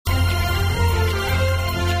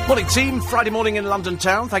Morning, team. Friday morning in London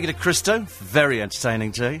town. Thank you to Christo. Very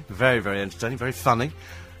entertaining tea. Very, very entertaining. Very funny.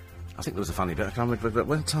 I think there was a funny bit. I can't remember,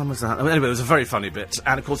 when time was that? Anyway, it was a very funny bit.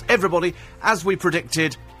 And, of course, everybody, as we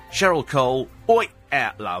predicted, Cheryl Cole, oi,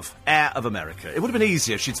 air, love, air of America. It would have been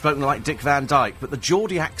easier if she'd spoken like Dick Van Dyke, but the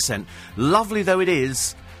Geordie accent, lovely though it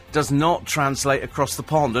is, does not translate across the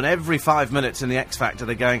pond. And every 5 minutes in the X Factor,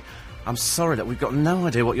 they're going, I'm sorry that we've got no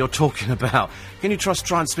idea what you're talking about. Can you try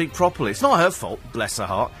and speak properly? It's not her fault, bless her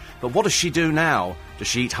heart. But what does she do now? Does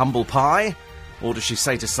she eat humble pie? Or does she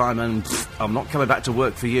say to Simon, I'm not coming back to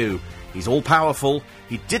work for you. He's all-powerful.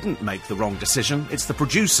 He didn't make the wrong decision. It's the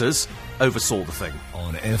producers oversaw the thing.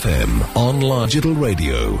 On FM, online, digital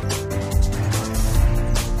radio.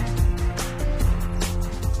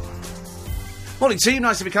 Morning, team.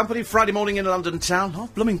 Nice to be company. Friday morning in London town. Oh,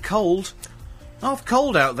 blooming cold. Half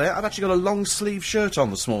cold out there. I've actually got a long-sleeve shirt on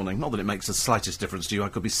this morning. Not that it makes the slightest difference to you. I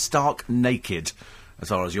could be stark naked, as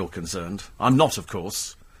far as you're concerned. I'm not, of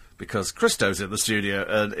course, because Christo's in the studio,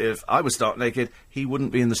 and if I was stark naked, he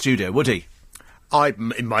wouldn't be in the studio, would he?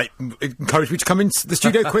 It might encourage me to come into the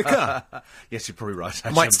studio quicker. Yes, you're probably right.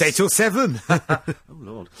 Actually. Might stay till 7. Oh,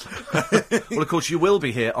 Lord. Well, of course, you will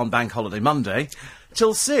be here on Bank Holiday Monday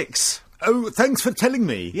till 6. Oh, thanks for telling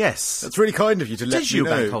me. Yes. That's really kind of you to let me know. It is you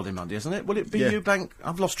Bank Holiday Monday, isn't it? Will it be you Bank...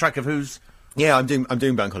 I've lost track of who's... Yeah, I'm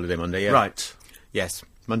doing Bank Holiday Monday, yeah. Right. Yes,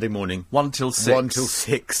 Monday morning. 1 till 6. 1 till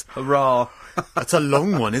 6. Hurrah. That's a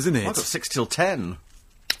long one, isn't it? I've got 6 till 10.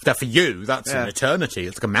 That for you, that's an eternity.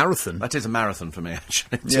 It's like a marathon. That is a marathon for me,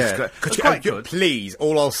 actually. Yeah. Quite good. Please,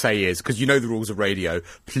 all I'll say is, because you know the rules of radio,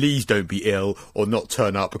 please don't be ill or not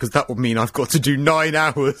turn up, because that would mean I've got to do 9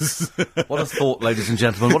 hours. What a thought, ladies and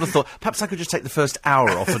gentlemen. What a thought. Perhaps I could just take the first hour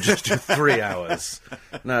off and just do 3 hours.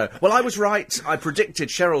 No. Well, I was right. I predicted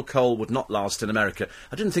Cheryl Cole would not last in America.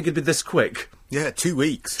 I didn't think it'd be this quick. Yeah, 2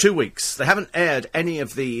 weeks. 2 weeks. They haven't aired any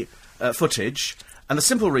of the footage, and the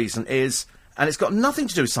simple reason is, and it's got nothing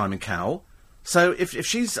to do with Simon Cowell. So if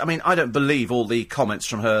she's... I mean, I don't believe all the comments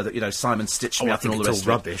from her that, you know, Simon stitched me up and all the rest of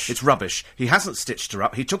it. Rubbish. It's rubbish. He hasn't stitched her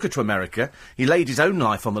up. He took her to America. He laid his own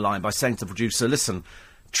life on the line by saying to the producer, listen,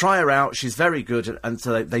 try her out. She's very good. And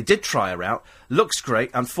so they did try her out. Looks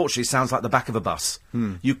great. Unfortunately, sounds like the back of a bus.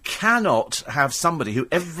 You cannot have somebody who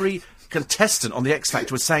every contestant on the X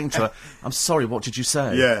Factor was saying to her, I'm sorry, what did you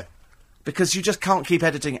say? Yeah. Because you just can't keep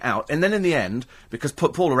editing it out. And then in the end, because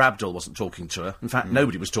Paula Abdul wasn't talking to her, in fact,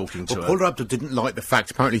 nobody was talking to her. Paula Abdul didn't like the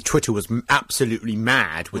fact, apparently Twitter was absolutely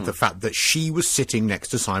mad with the fact that she was sitting next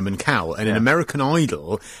to Simon Cowell, and in American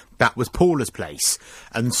Idol, that was Paula's place.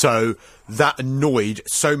 And so that annoyed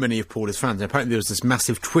so many of Paula's fans. And apparently there was this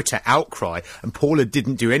massive Twitter outcry, and Paula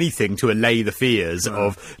didn't do anything to allay the fears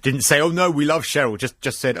didn't say, oh no, we love Cheryl,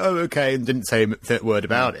 just said, oh okay, and didn't say a word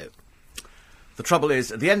about it. The trouble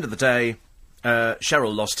is, at the end of the day,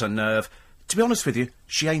 Cheryl lost her nerve. To be honest with you,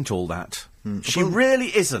 she ain't all that. She really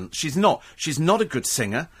isn't. She's not. She's not a good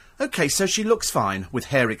singer. OK, so she looks fine with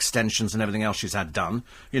hair extensions and everything else she's had done.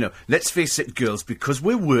 You know, let's face it, girls, because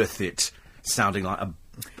we're worth it. Sounding like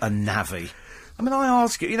a navvy. I mean, I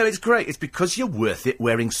ask you, you know, it's great. It's because you're worth it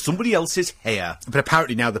wearing somebody else's hair. But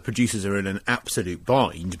apparently now the producers are in an absolute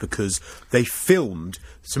bind because they filmed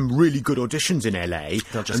some really good auditions in LA.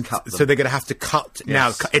 They'll just cut them. So they're going to have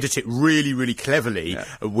to edit it really, really cleverly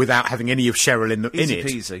without having any of Cheryl in it.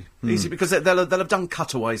 Easy. Easy, because they'll have done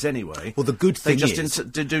cutaways anyway. Well, the good thing is... They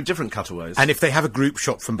just do different cutaways. And if they have a group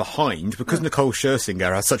shot from behind, because Nicole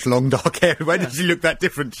Scherzinger has such long dark hair, why did she look that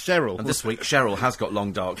different to Cheryl? And this week, Cheryl has got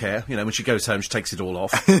long dark hair. You know, when she goes home, she takes it all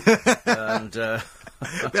off. And...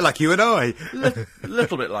 a bit like you and I.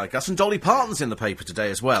 Little bit like us. And Dolly Parton's in the paper today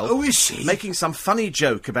as well. Oh, is she? Making some funny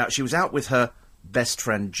joke about she was out with her best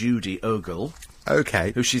friend Judy Ogle.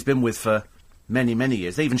 OK. Who she's been with for many, many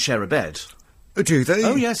years. They even share a bed. Oh, do they?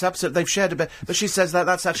 Oh, yes, absolutely. They've shared a bed. But she says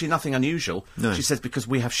that's actually nothing unusual. No. She says because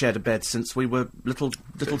we have shared a bed since we were little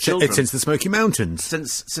children. Since the Smoky Mountains.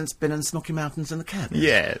 Since been in Smoky Mountains in the cabin.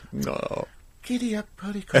 Yeah. Oh. Giddy up,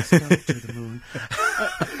 buddy, cross down to the moon.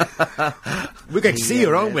 We're going to see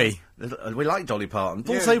her, aren't we? We like Dolly Parton.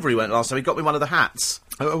 Paul Savory went last time. He got me one of the hats.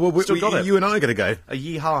 Still got it. You and I are going to go. A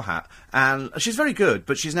Yeehaw hat. And she's very good,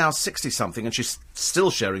 but she's now 60-something, and she's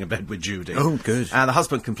still sharing a bed with Judy. Oh, good. And the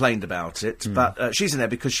husband complained about it, but she's in there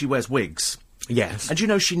because she wears wigs. Yes. And you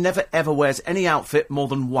know, she never ever wears any outfit more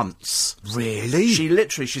than once. Really?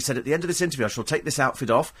 She said at the end of this interview, I shall take this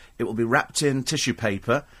outfit off, it will be wrapped in tissue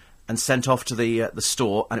paper and sent off to the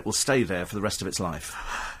store, and it will stay there for the rest of its life.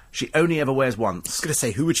 She only ever wears once. I was going to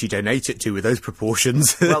say, who would she donate it to with those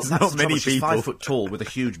proportions? Well, There's not many she's people. 5 foot tall with a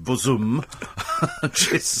huge bosom.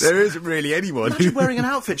 There isn't really anyone. Imagine wearing an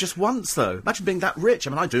outfit just once, though. Imagine being that rich. I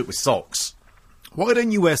mean, I do it with socks. Why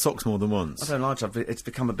don't you wear socks more than once? I don't like it. It's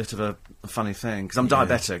become a bit of a funny thing, because I'm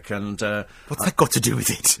diabetic, and... What's that got to do with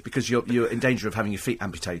it? Because you're in danger of having your feet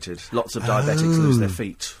amputated. Lots of diabetics lose their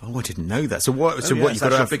feet. Oh, I didn't know that. So what? So What you've got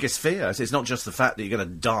to your have... biggest fear. It's not just the fact that you're going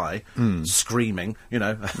to die screaming, you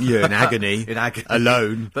know. You're in agony. In agony.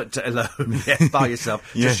 Alone. But alone, by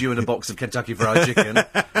yourself. Just you and a box of Kentucky Fried Chicken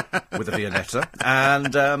with a Viennetta.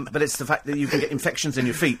 And, but it's the fact that you can get infections in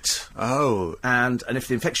your feet. Oh. And if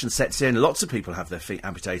the infection sets in, lots of people have their feet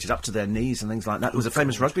amputated up to their knees and things like that. There was a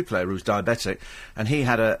famous rugby player who was diabetic, and he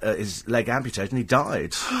had his leg amputated and he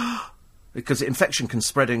died. Because infection can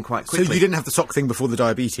spread in quite quickly. So you didn't have the sock thing before the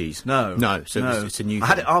diabetes? No. No, so it's a new thing. I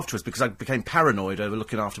had it afterwards because I became paranoid over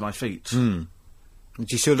looking after my feet. Do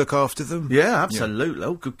you still look after them? Yeah, absolutely.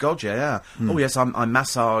 Oh, good God, yeah. Oh, yes, I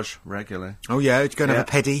massage regularly. Oh, yeah? Do you go and have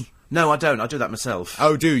a pedi? No, I don't. I do that myself.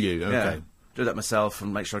 Oh, do you? Okay. Yeah. Do that myself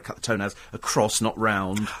and make sure I cut the toenails across, not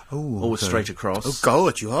round. Oh, always okay. straight across. Oh,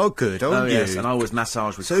 God, you are good, aren't you? Yes, and I always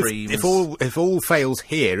massage with So creams. if all fails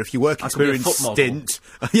here, if your work I could be a experience foot model. stint...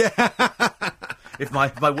 yeah. If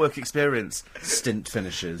my work experience stint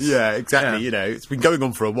finishes. Yeah, exactly. Yeah. You know, it's been going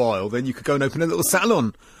on for a while, then you could go and open a little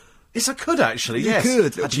salon. Yes, I could actually, You yes. could,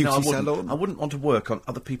 little Actually, no, beauty I salon. wouldn't want to work on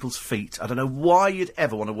other people's feet. I don't know why you'd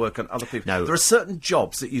ever want to work on other people. No. There are certain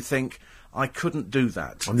jobs that you think, I couldn't do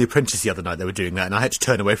that. On The Apprentice the other night, they were doing that, and I had to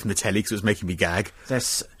turn away from the telly because it was making me gag.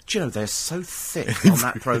 Do you know, they're so thick on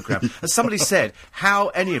that programme. As somebody said, how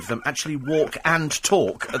any of them actually walk and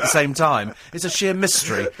talk at the same time is a sheer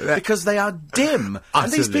mystery, because they are dim.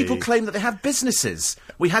 And these Utterly. people claim that they have businesses.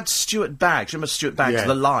 We had Stuart Baggs, remember Stuart Baggs, Yeah.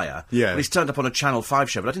 the liar? Yeah. Well, he's turned up on a Channel 5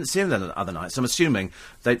 show, but I didn't see him there the other night, so I'm assuming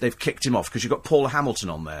they've kicked him off, because you've got Paula Hamilton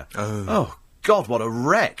on there. Oh, God, what a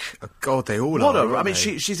wreck. Oh, God, they all What are. a... I aren't mean,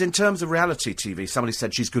 they? she's in terms of reality TV, somebody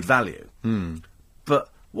said she's good value. But...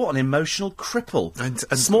 what an emotional cripple. And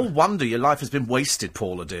Small wonder your life has been wasted,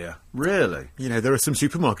 Paula, dear. Really? You know, there are some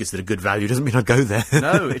supermarkets that are good value. Doesn't mean I'd go there.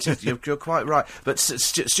 No, it is, you're quite right. But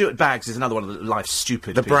Stuart Baggs is another one of life's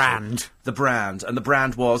stupid The people. brand. The brand. And the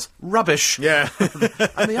brand was rubbish. Yeah.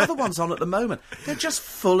 And the other ones on at the moment, they're just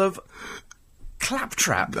full of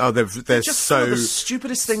claptrap. Oh, they're just full of the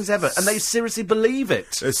stupidest things ever. And they seriously believe it.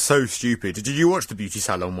 They're so stupid. Did you watch the beauty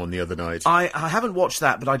salon one the other night? I haven't watched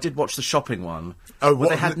that, but I did watch the shopping one. Oh, where what-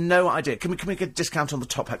 they had no idea. Can we get a discount on the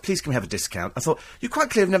top hat? Please, can we have a discount? I thought, you're quite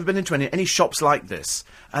clear, I've never been into any shops like this.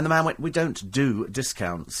 And the man went, we don't do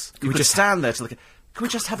discounts. You could just- stand there to look at... Can we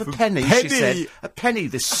just have a penny, she penny? said. A penny,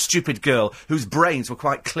 this stupid girl, whose brains were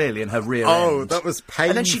quite clearly in her rear Oh, end. that was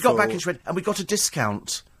And then she got back painful. and she went, and we got a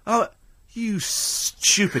discount. Oh, you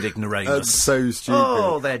stupid ignoramus. That's so stupid.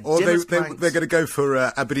 Oh, they're Or dim as they're planks. going to go for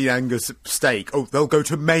Aberdeen Angus steak. Oh, they'll go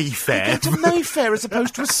to Mayfair. Go to Mayfair as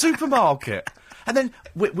opposed to a supermarket. And then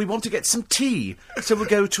we want to get some tea, so we'll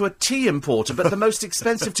go to a tea importer, but the most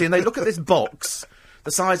expensive tea. And they look at this box,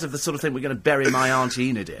 the size of the sort of thing we're going to bury my Aunt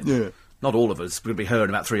Enid in. Yeah. Not all of us, we're going to be her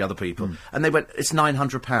and about 3 other people. And they went, it's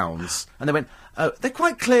 £900. And they went, they're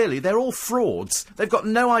quite clearly, they're all frauds. They've got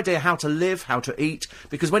no idea how to live, how to eat.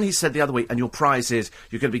 Because when he said the other week, and your prize is,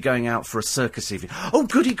 you're going to be going out for a circus evening. Oh,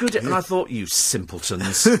 goody, goody. And I thought, you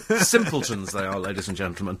simpletons. Simpletons they are, ladies and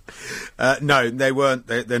gentlemen. No, they weren't.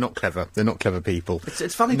 They're not clever. They're not clever people.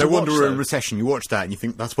 It's funny no to wonder watch, we're though. in recession. You watch that and you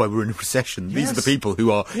think that's why we're in a recession. These are Yes. the people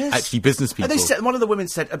who are Yes. actually business people. And they said, one of the women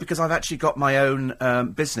said, because I've actually got my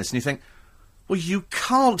own business. And you think, well, you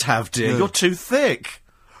can't have, dear. You're too thick.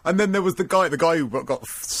 And then there was the guy who got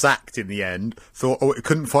sacked in the end, thought, oh, he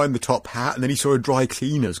couldn't find the top hat, and then he saw a dry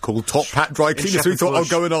cleaners called Top Hat Dry Cleaners, so he Shepherd's thought, I'll Bush.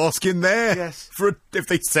 go and ask in there Yes. if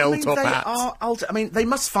they sell top they hats. I mean, they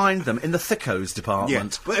must find them in the thickos Yeah,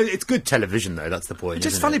 department. but it's good television, though, that's the point, It's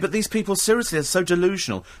just isn't funny, it? but these people seriously are so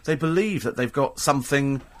delusional. They believe that they've got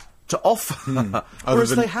something to offer, Other whereas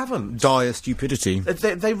than they haven't. Dire stupidity.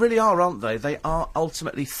 They really are, aren't they? They are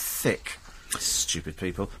ultimately thick. Stupid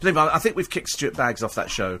people. But anyway, I think we've kicked Stuart Baggs off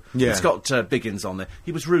that show. Yeah. It's got Biggins on there.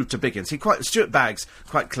 He was rude to Biggins. Stuart Baggs,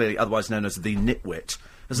 quite clearly, otherwise known as the nitwit,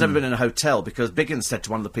 has never been in a hotel because Biggins said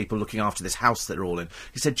to one of the people looking after this house that they're all in,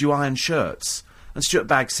 he said, do you iron shirts? And Stuart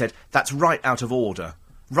Baggs said, that's right out of order.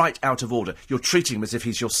 Right out of order. You're treating him as if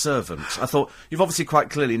he's your servant. I thought, you've obviously quite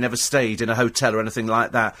clearly never stayed in a hotel or anything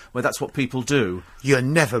like that, where that's what people do. You're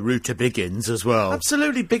never rude to Biggins as well.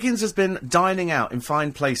 Absolutely. Biggins has been dining out in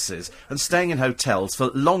fine places and staying in hotels for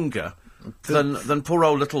longer than poor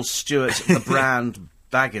old little Stuart, the brand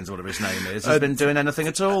Baggins, whatever his name is, has been doing anything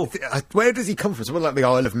at all. Where does he come from? Somewhere like the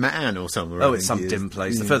Isle of Man or somewhere. Oh, it's some dim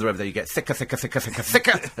place. The further over there you get, thicker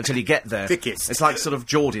until you get there. Thickest. It's like sort of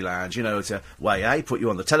Geordie land, you know. It's a way, eh? Put you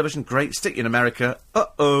on the television, great. Stick you in America.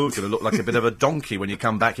 Uh-oh, going to look like a bit of a donkey when you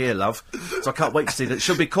come back here, love. So I can't wait to see that.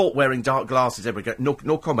 She'll be caught wearing dark glasses every day. No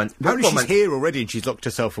comment. No Apparently comment. she's here already and she's locked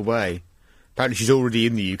herself away. Apparently she's already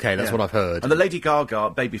in the UK, that's what I've heard. And the Lady Gaga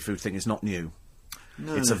baby food thing is not new.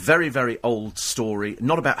 No. It's a very, very old story,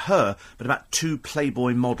 not about her, but about two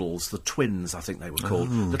Playboy models, the twins, I think they were called,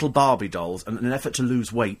 little Barbie dolls, and in an effort to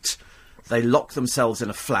lose weight, they locked themselves in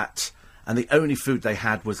a flat, and the only food they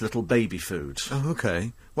had was little baby food. Oh,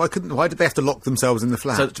 okay. Why did they have to lock themselves in the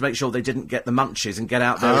flat? So to make sure they didn't get the munchies and get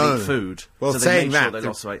out there and eat food. Well, so saying they made that, sure they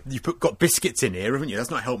lost weight. You've got biscuits in here, haven't you? That's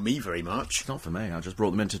not helped me very much. It's not for me, I just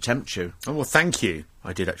brought them in to tempt you. Oh, well, thank you.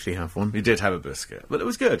 I did actually have one. You did have a biscuit, but it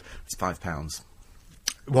was good. It's £5.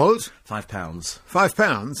 What? £5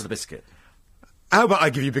 £5? for the biscuit. How about I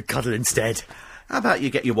give you a big cuddle instead? How about you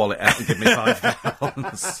get your wallet out and give me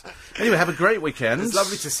 £5? Anyway, have a great weekend. It's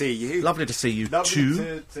lovely to see you. Lovely to see you Lovely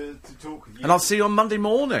too. to talk with you. And I'll see you on Monday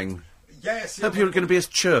morning. Yes. Hope you're going to be as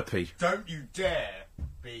chirpy. Don't you dare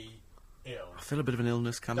be ill. I feel a bit of an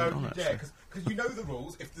illness coming on, Don't you actually. dare, because you know the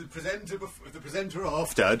rules. If the presenter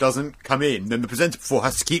after doesn't come in, then the presenter before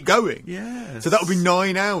has to keep going. Yes. So that'll be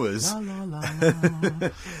 9 hours. La, la, la.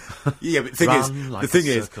 Yeah, but the thing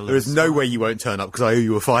is, there is no way you won't turn up because I owe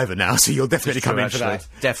you a £5 now, so you'll definitely come in for that.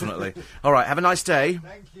 Definitely. All right, have a nice day.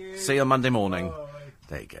 Thank you. See you on Monday morning. Bye.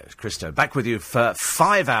 There you go. Christo, back with you for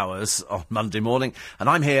 5 hours on Monday morning. And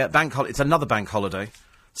I'm here, it's another bank holiday,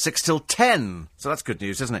 6 till 10. So that's good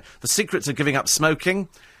news, isn't it? The secrets of giving up smoking.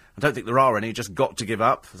 I don't think there are any, just got to give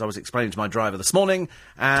up, as I was explaining to my driver this morning.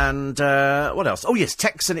 And, what else? Oh, yes,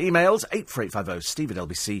 texts and emails, 84850,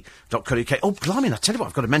 steve@lbc.co.uk. Oh, blimey, I tell you what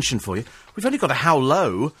I've got to mention for you. We've only got a How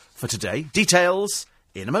Low for today. Details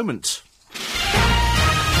in a moment.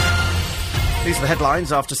 These are the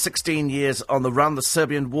headlines. After 16 years on the run, the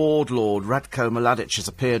Serbian warlord Ratko Mladic has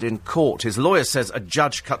appeared in court. His lawyer says a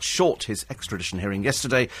judge cut short his extradition hearing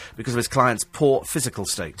yesterday because of his client's poor physical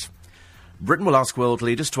state. Britain will ask world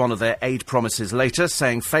leaders to honour their aid promises later,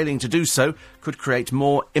 saying failing to do so could create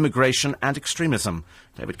more immigration and extremism.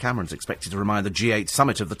 David Cameron's expected to remind the G8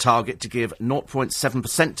 summit of the target to give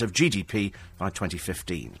 0.7% of GDP by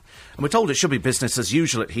 2015. And we're told it should be business as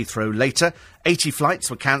usual at Heathrow later. 80 flights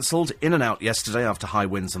were cancelled in and out yesterday after high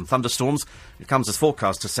winds and thunderstorms. It comes as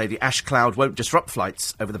forecasters say the ash cloud won't disrupt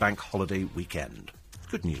flights over the bank holiday weekend.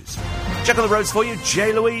 Good news. Check on the roads for you,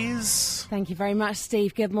 J. Louise. Thank you very much,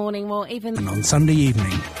 Steve. Good morning. Well, even on Sunday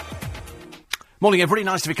evening. Morning, everybody.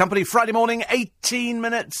 Nice to be company. Friday morning, 18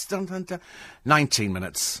 minutes. 19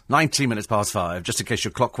 minutes. 19 minutes past 5, just in case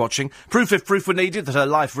you're clock watching. Proof, if proof were needed, that her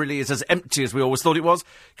life really is as empty as we always thought it was.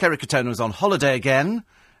 Kerry Katona was on holiday again,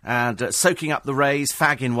 and soaking up the rays,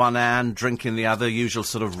 fag in one hand, drink in the other, usual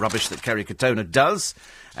sort of rubbish that Kerry Katona does.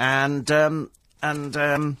 Oh,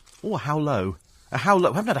 how low. A How Low.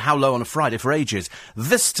 We haven't had a How Low on a Friday for ages.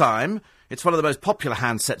 This time, it's one of the most popular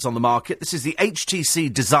handsets on the market. This is the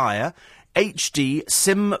HTC Desire HD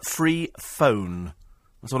SIM-free phone.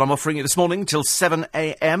 That's what I'm offering you this morning till 7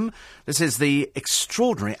 a.m. This is the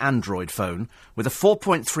extraordinary Android phone with a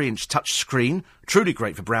 4.3-inch touch screen. Truly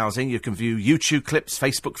great for browsing. You can view YouTube clips,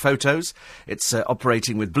 Facebook photos. It's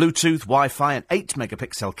operating with Bluetooth, Wi-Fi, an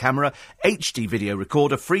 8-megapixel camera, HD video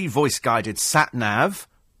recorder, free voice-guided sat-nav.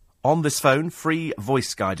 On this phone, free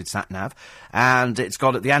voice-guided sat-nav, and it's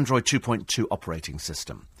got the Android 2.2 operating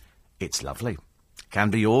system. It's lovely.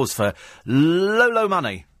 Can be yours for low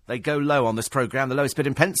money. They go low on this programme. The lowest bid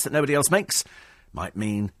in pence that nobody else makes might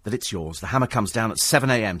mean that it's yours. The hammer comes down at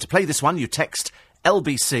 7 a.m. To play this one, you text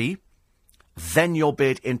LBC, then your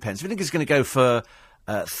bid in pence. If you think it's going to go for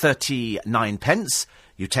 39 pence,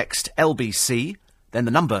 you text LBC, then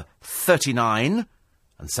the number 39...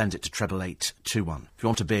 and send it to 88821. If you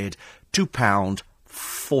want to bid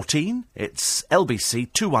 £2.14, it's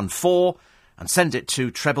LBC 214, and send it to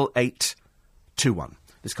 88821.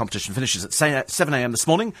 This competition finishes at 7 a.m. this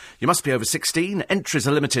morning. You must be over 16. Entries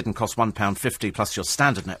are limited and cost £1.50 plus your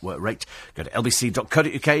standard network rate. Go to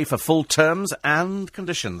lbc.co.uk for full terms and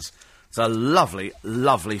conditions. It's a lovely,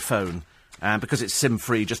 lovely phone. And because it's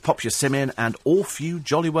SIM-free, just pop your SIM in and off you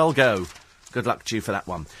jolly well go. Good luck to you for that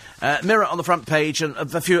one. Mirror on the front page, and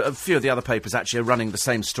a few of the other papers actually are running the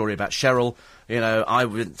same story about Cheryl. You know, I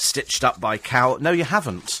was stitched up by Cal. No, you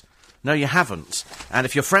haven't. No, you haven't. And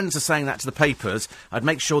if your friends are saying that to the papers, I'd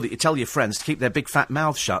make sure that you tell your friends to keep their big fat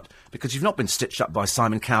mouths shut, because you've not been stitched up by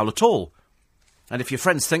Simon Cowell at all. And if your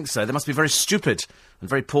friends think so, they must be very stupid and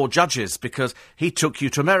very poor judges, because he took you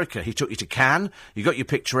to America. He took you to Cannes. You got your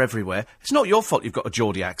picture everywhere. It's not your fault you've got a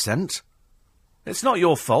Geordie accent. It's not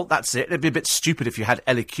your fault, that's it. It'd be a bit stupid if you had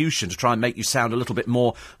elocution to try and make you sound a little bit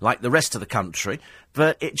more like the rest of the country.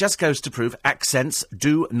 But it just goes to prove accents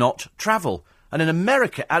do not travel. And in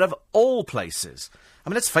America, out of all places, I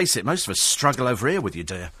mean, let's face it, most of us struggle over here with you,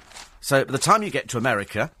 dear. So by the time you get to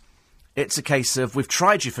America, it's a case of, we've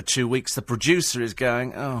tried you for 2 weeks, the producer is going,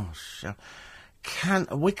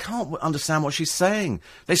 we can't understand what she's saying.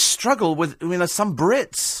 They struggle with, some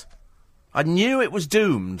Brits. I knew it was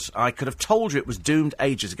doomed. I could have told you it was doomed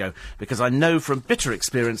ages ago, because I know from bitter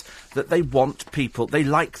experience that they want people, they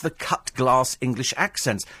like the cut-glass English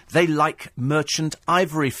accents. They like Merchant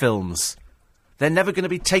Ivory films. They're never going to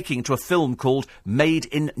be taking to a film called Made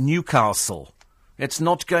in Newcastle. It's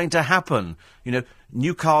not going to happen.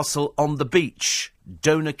 Newcastle on the beach,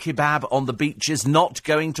 doner kebab on the beach is not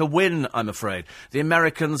going to win, I'm afraid. The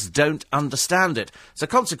Americans don't understand it. So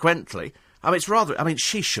consequently,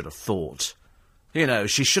 she should have thought.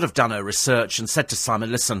 She should have done her research and said to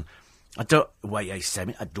Simon, listen, I don't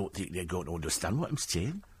think they're going to understand what I'm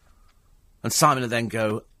saying. And Simon would then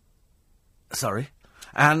go, sorry?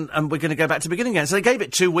 And we're going to go back to the beginning again. So they gave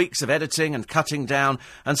it 2 weeks of editing and cutting down,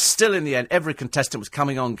 and still in the end, every contestant was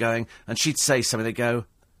coming on going, and she'd say something, they'd go,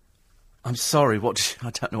 I'm sorry, I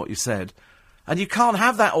don't know what you said. And you can't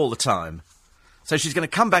have that all the time. So she's going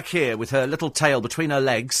to come back here with her little tail between her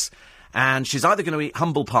legs, and she's either going to eat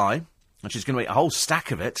humble pie, and she's going to eat a whole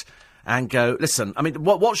stack of it, and go, listen,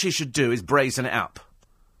 what she should do is brazen it up.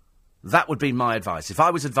 That would be my advice. If I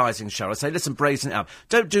was advising Cheryl, I'd say, listen, brazen it up.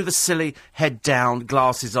 Don't do the silly head down,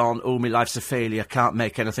 glasses on, my life's a failure, can't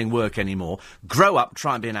make anything work anymore. Grow up,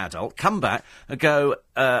 try and be an adult, come back and go,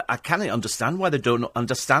 I can't understand why they don't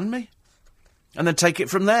understand me. And then take it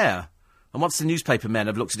from there. And once the newspaper men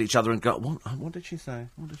have looked at each other and go, what did she say?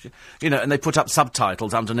 What did she... and they put up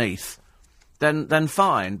subtitles underneath, then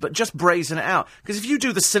fine. But just brazen it out. Because if you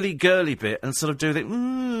do the silly girly bit and sort of do the,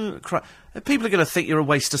 people are going to think you're a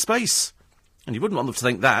waste of space. And you wouldn't want them to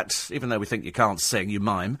think that, even though we think you can't sing, you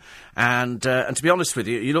mime. And to be honest with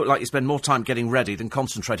you, you look like you spend more time getting ready than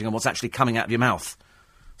concentrating on what's actually coming out of your mouth.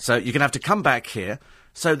 So you're going to have to come back here.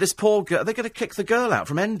 So this poor girl, they're going to kick the girl out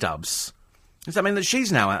from N-Dubs. Does that mean that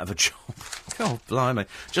she's now out of a job? God, blimey.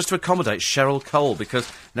 Just to accommodate Cheryl Cole, because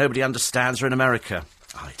nobody understands her in America.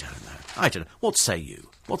 I don't know. What say you?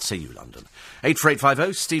 London?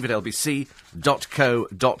 84850 steve@lbc.co.uk.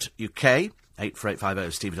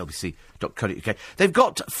 84850 steve@lbc.co.uk. They've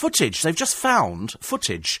got footage. They've just found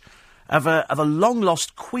footage of a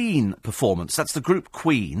long-lost Queen performance. That's the group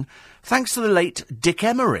Queen, thanks to the late Dick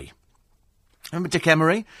Emery. Remember Dick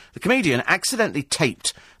Emery? The comedian accidentally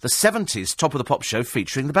taped the 70s Top of the Pops show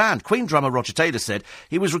featuring the band. Queen drummer Roger Taylor said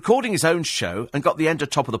he was recording his own show and got the end of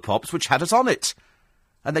Top of the Pops, which had us on it.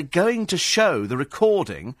 And they're going to show the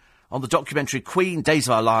recording on the documentary Queen, Days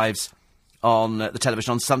of Our Lives on the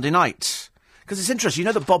television on Sunday night. Because it's interesting,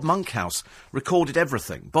 that Bob Monkhouse recorded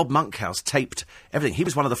everything. Bob Monkhouse taped everything. He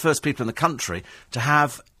was one of the first people in the country to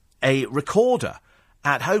have a recorder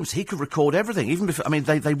at home, so he could record everything. Even before,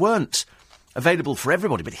 they weren't available for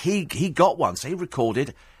everybody, but he got one, so he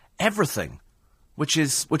recorded everything, which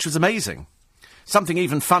was amazing. Something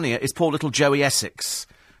even funnier is poor little Joey Essex.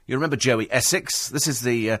 You remember Joey Essex? This is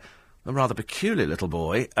the rather peculiar little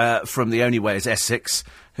boy from The Only Way is Essex,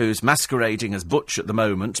 who's masquerading as Butch at the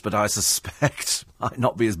moment, but I suspect might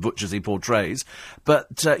not be as Butch as he portrays.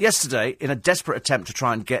 But yesterday, in a desperate attempt to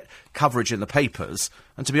try and get coverage in the papers,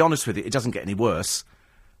 and to be honest with you, it doesn't get any worse,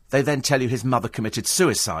 they then tell you his mother committed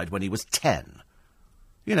suicide when he was 10.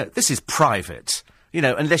 This is private.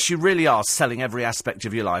 Unless you really are selling every aspect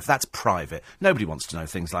of your life, that's private. Nobody wants to know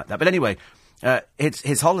things like that. But anyway,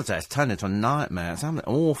 his holiday has turned into a nightmare. It's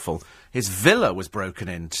awful. His villa was broken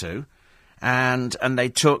into, and they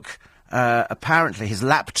took, apparently, his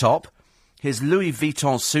laptop, his Louis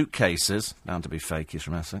Vuitton suitcases, bound to be fake, he's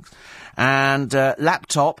from Essex, and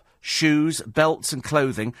laptop, shoes, belts and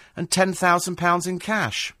clothing, and £10,000 in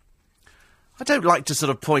cash. I don't like to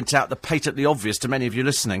sort of point out the patently obvious to many of you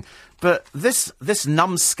listening, but this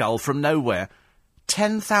numbskull from nowhere,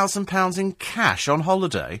 £10,000 in cash on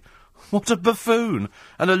holiday? What a buffoon!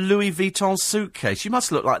 And a Louis Vuitton suitcase. You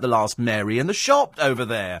must look like the last Mary in the shop over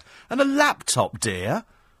there. And a laptop, dear?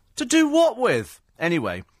 To do what with?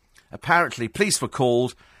 Anyway, apparently police were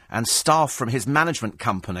called and staff from his management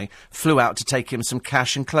company flew out to take him some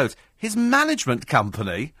cash and clothes. His management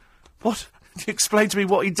company? What? Explain to me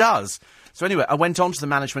what he does. So anyway, I went on to the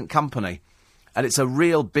management company, and it's a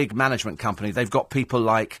real big management company. They've got people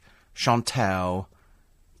like Chantal,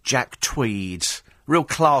 Jack Tweed. Real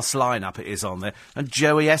class lineup it is on there. And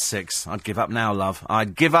Joey Essex. I'd give up now, love.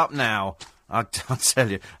 I'd give up now. I'll tell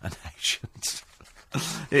you, an agent.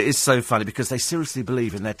 It is so funny because they seriously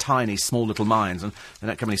believe in their tiny, small little minds, and they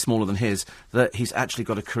don't come any smaller than his, that he's actually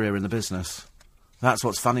got a career in the business. That's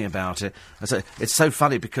what's funny about it. It's so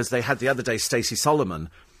funny because they had the other day Stacey Solomon,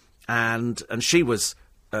 and she was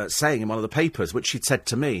saying in one of the papers, which she'd said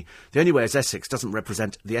to me, the only way is Essex doesn't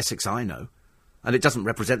represent the Essex I know, and it doesn't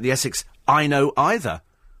represent the Essex I know either.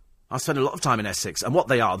 I spend a lot of time in Essex, and what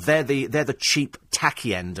they are, they're the cheap,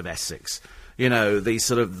 tacky end of Essex. You know, the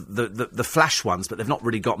sort of the flash ones, but they've not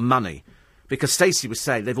really got money. Because Stacey was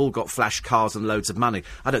saying they've all got flash cars and loads of money.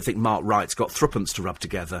 I don't think Mark Wright's got threepence to rub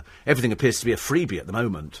together. Everything appears to be a freebie at the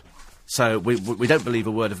moment. So we don't believe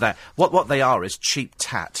a word of that. What they are is cheap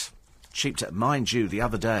tat. Cheap tat. Mind you, the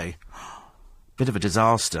other day, bit of a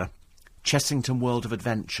disaster, Chessington World of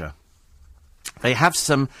Adventure. They have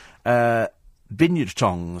some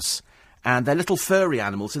binyatongs, and they're little furry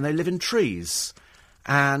animals, and they live in trees.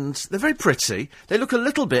 And they're very pretty. They look a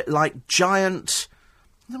little bit like giant...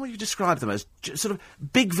 I don't know what you describe them as. Sort of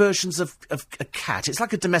big versions of a cat. It's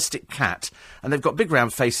like a domestic cat. And they've got big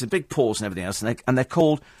round faces, big paws and everything else. And they're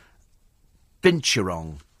called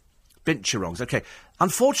binturong. Binturongs. OK.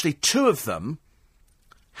 Unfortunately, 2 of them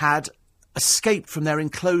had escaped from their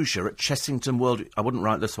enclosure at Chessington World... I wouldn't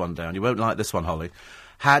write this one down. You won't like this one, Holly.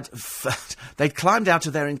 They'd climbed out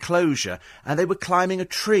of their enclosure and they were climbing a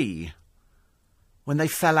tree when they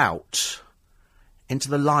fell out into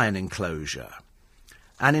the lion enclosure.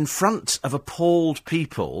 And in front of appalled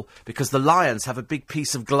people, because the lions have a big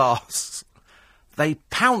piece of glass, they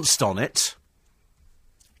pounced on it,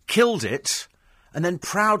 killed it, and then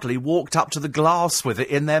proudly walked up to the glass with it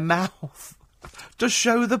in their mouth to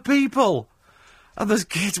show the people. And there's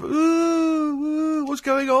kids, ooh, what's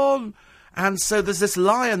going on? And so there's this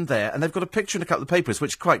lion there, and they've got a picture in a couple of papers,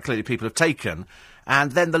 which quite clearly people have taken,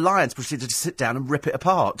 and then the lions proceeded to sit down and rip it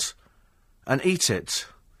apart and eat it,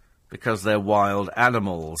 because they're wild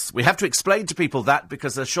animals. We have to explain to people that,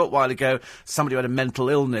 because a short while ago, somebody who had a mental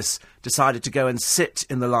illness decided to go and sit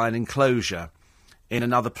in the lion enclosure in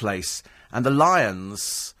another place, and the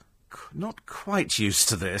lions, not quite used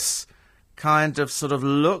to this, kind of sort of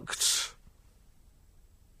looked,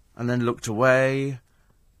 and then looked away,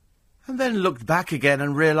 and then looked back again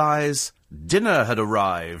and realised dinner had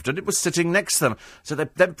arrived, and it was sitting next to them. So they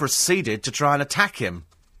then proceeded to try and attack him.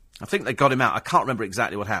 I think they got him out. I can't remember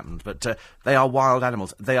exactly what happened, but they are wild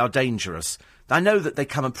animals. They are dangerous. I know that they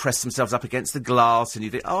come and press themselves up against the glass, and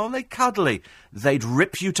you think, oh, they're cuddly. They'd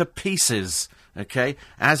rip you to pieces, OK?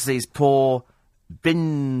 As these poor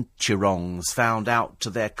binturongs found out to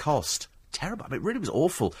their cost. Terrible. I mean, it really was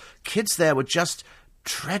awful. Kids there were just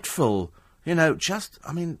dreadful. You know,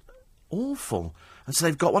 awful. And so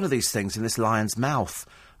they've got one of these things in this lion's mouth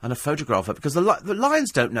and a photograph of it, because the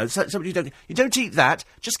lions don't know. So you don't eat that.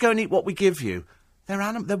 Just go and eat what we give you.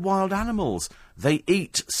 They're wild animals. They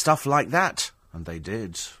eat stuff like that, and they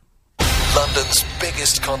did. London's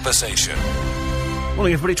biggest conversation.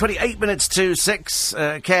 Morning, everybody. 28 minutes to 6.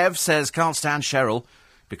 Kev says, can't stand Cheryl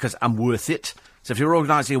because I'm worth it. So if you're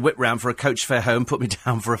organising a whip round for a coach fare home, put me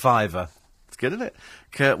down for a £5. It's good, isn't it?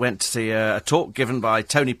 Kurt went to see a talk given by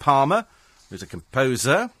Tony Palmer, who's a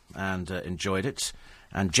composer, and enjoyed it.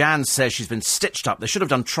 And Jan says she's been stitched up. They should have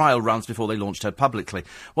done trial runs before they launched her publicly.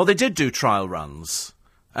 Well, they did do trial runs.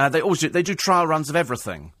 They always do. They do trial runs of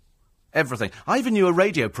everything. Everything. I even knew a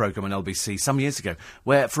radio programme on LBC some years ago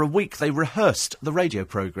where for a week they rehearsed the radio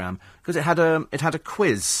programme because it had a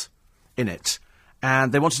quiz in it.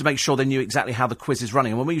 And they wanted to make sure they knew exactly how the quiz is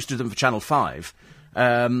running. And when we used to do them for Channel 5,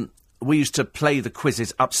 we used to play the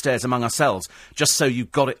quizzes upstairs among ourselves, just so you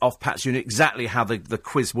got it off pat, so you knew exactly how the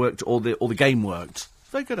quiz worked or the game worked.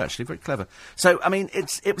 Very good, actually, very clever. So, I mean,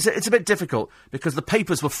 it's a bit difficult, because the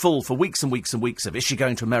papers were full for weeks and weeks and weeks of, is she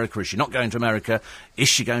going to America, is she not going to America, is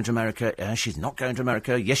she going to America, she's not going to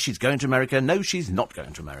America, yes, she's going to America, no, she's not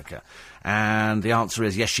going to America. And the answer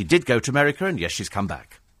is, yes, she did go to America, and yes, she's come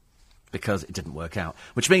back. Because it didn't work out.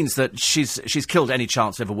 Which means that she's killed any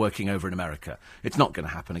chance of ever working over in America. It's not going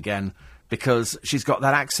to happen again, because she's got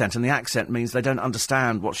that accent, and the accent means they don't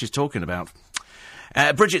understand what she's talking about.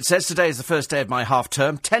 Bridget says, today is the first day of my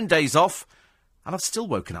half-term, 10 days off, and I've still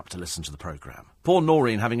woken up to listen to the programme. Poor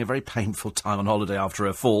Noreen having a very painful time on holiday after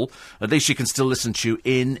her fall. At least she can still listen to you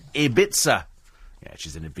in Ibiza. Yeah,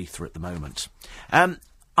 she's in Ibiza at the moment.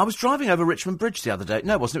 I was driving over Richmond Bridge the other day.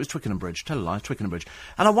 No, it wasn't. It was Twickenham Bridge. Tell a lie, Twickenham Bridge.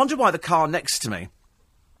 And I wondered why the car next to me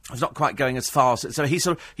was not quite going as fast. So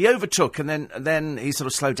he overtook, and then he sort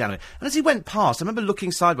of slowed down a bit. And as he went past, I remember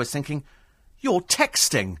looking sideways thinking, you're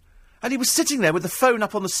texting. And he was sitting there with the phone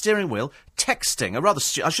up on the steering wheel, texting.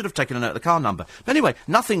 I should have taken a note of the car number. But anyway,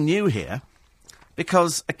 nothing new here,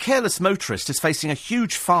 because a careless motorist is facing a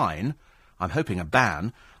huge fine, I'm hoping a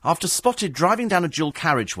ban, after spotted driving down a dual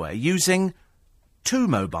carriageway using 2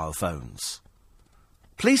 mobile phones.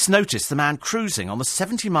 Police noticed the man cruising on the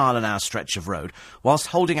 70-mile-an-hour stretch of road whilst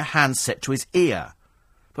holding a handset to his ear.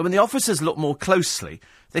 But when the officers looked more closely,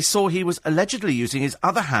 they saw he was allegedly using his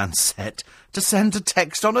other handset to send a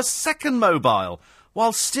text on a second mobile,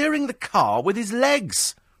 while steering the car with his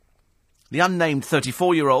legs. The unnamed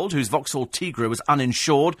 34-year-old, whose Vauxhall Tigre was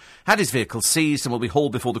uninsured, had his vehicle seized and will be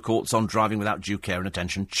hauled before the courts on driving without due care and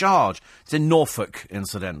attention charge. It's in Norfolk,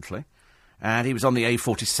 incidentally. And he was on the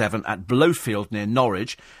A47 at Blowfield near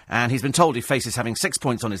Norwich, and he's been told he faces having 6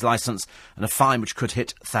 points on his licence and a fine which could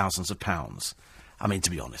hit thousands of pounds. I mean, to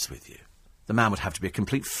be honest with you, the man would have to be a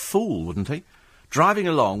complete fool, wouldn't he? Driving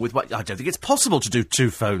along with what... I don't think it's possible to do 2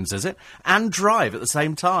 phones, is it? And drive at the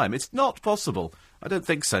same time. It's not possible. I don't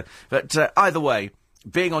think so. But either way,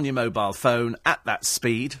 being on your mobile phone at that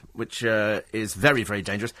speed, which is very, very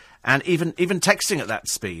dangerous, and even texting at that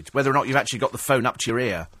speed, whether or not you've actually got the phone up to your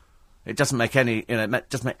ear, it doesn't make any, it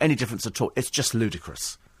doesn't make any difference at all. It's just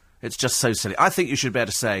ludicrous. It's just so silly. I think you should be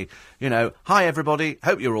able to say, hi everybody,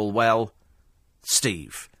 hope you're all well,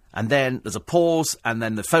 Steve. And then there's a pause, and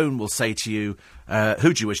then the phone will say to you,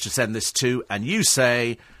 who do you wish to send this to? And you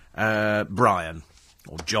say, Brian,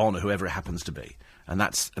 or John, or whoever it happens to be. And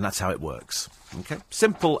that's how it works. Okay?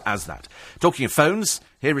 Simple as that. Talking of phones,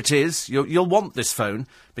 here it is. You'll want this phone,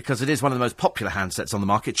 because it is one of the most popular handsets on the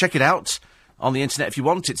market. Check it out on the internet if you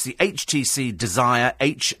want. It's the HTC Desire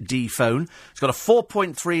HD phone. It's got a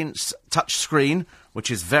 4.3-inch touch screen,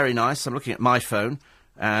 which is very nice. I'm looking at my phone.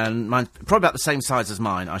 And mine's probably about the same size as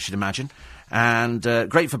mine, I should imagine. And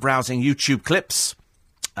great for browsing YouTube clips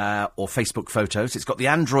or Facebook photos. It's got the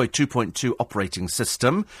Android 2.2 operating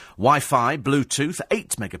system, Wi-Fi, Bluetooth,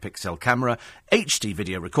 8-megapixel camera, HD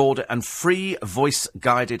video recorder, and free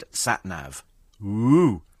voice-guided sat-nav.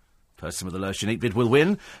 Ooh. Person with the lowest unique bid will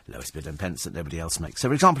win. Lowest bid and pence that nobody else makes. So,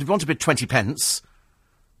 for example, if you want to bid 20 pence,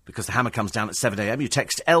 because the hammer comes down at 7 a.m, you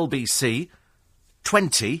text LBC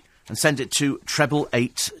 20... and send it to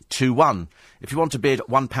 88821. If you want to bid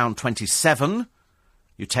 £1.27,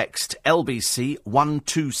 you text LBC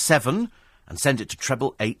 127 and send it to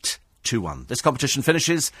 88821. This competition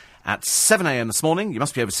finishes at 7 a.m. this morning. You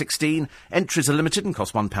must be over 16. Entries are limited and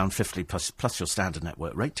cost £1.50 plus your standard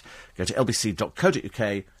network rate. Go to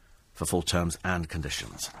lbc.co.uk for full terms and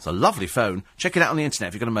conditions. It's a lovely phone. Check it out on the internet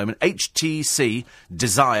if you've got a moment. HTC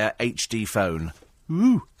Desire HD phone.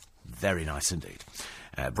 Ooh, very nice indeed.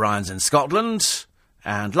 Brian's in Scotland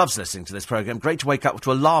and loves listening to this programme. Great to wake up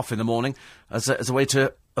to a laugh in the morning as a way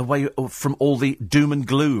away from all the doom and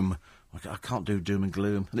gloom. I can't do doom and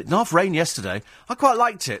gloom. And it did half rain yesterday. I quite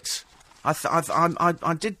liked it. I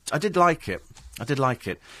did like it. I did like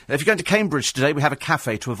it. If you're going to Cambridge today, we have a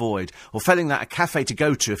cafe to avoid, or failing that, a cafe to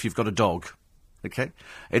go to if you've got a dog. Okay,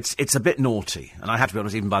 it's a bit naughty, and I have to be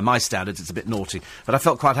honest. Even by my standards, it's a bit naughty. But I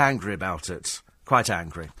felt quite angry about it. Quite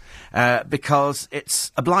angry, because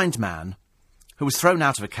it's a blind man who was thrown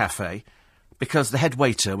out of a cafe because the head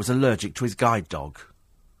waiter was allergic to his guide dog.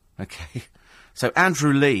 Okay, so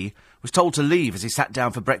Andrew Lee was told to leave as he sat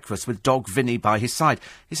down for breakfast with dog Vinny by his side.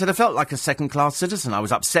 He said, I felt like a second-class citizen. I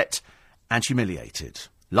was upset and humiliated.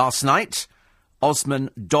 Last night, Osman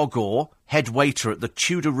Dogor, head waiter at the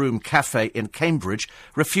Tudor Room Cafe in Cambridge,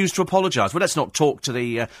 refused to apologise. Well, let's not talk to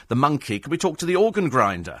the monkey. Can we talk to the organ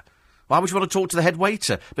grinder? Why would you want to talk to the head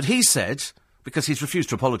waiter? But he said, because he's refused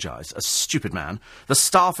to apologise, a stupid man, the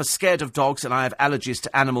staff are scared of dogs and I have allergies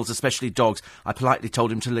to animals, especially dogs. I politely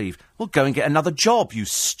told him to leave. Well, go and get another job, you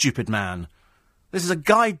stupid man. This is a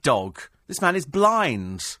guide dog. This man is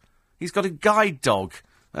blind. He's got a guide dog.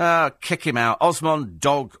 Kick him out. Osman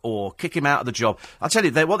Dog or kick him out of the job. I'll tell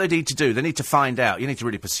you, what they need to do, they need to find out. You need to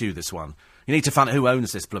really pursue this one. You need to find out who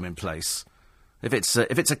owns this blooming place. If it's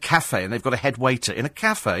a cafe and they've got a head waiter in a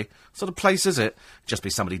cafe, what sort of place is it? Just be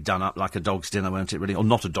somebody done up like a dog's dinner, won't it, really? Or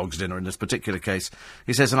not a dog's dinner in this particular case.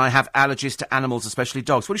 He says, and I have allergies to animals, especially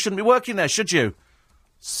dogs. Well, you shouldn't be working there, should you?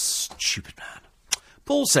 Stupid man.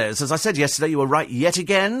 Paul says, as I said yesterday, you were right yet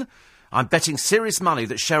again. I'm betting serious money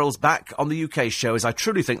that Cheryl's back on the UK show, as I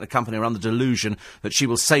truly think the company are under delusion that she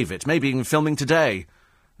will save it. Maybe even filming today.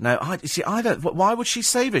 No, I don't... Why would she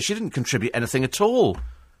save it? She didn't contribute anything at all.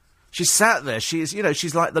 She sat there,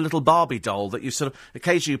 she's like the little Barbie doll that you sort of,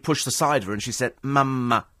 occasionally you push the side of her and she said,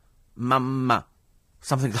 Mama, Mama,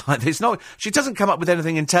 something like this. No, she doesn't come up with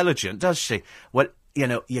anything intelligent, does she? Well,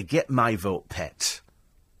 you get my vote, pet.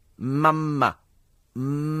 Mama,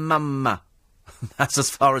 Mama. That's as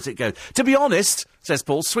far as it goes. To be honest, says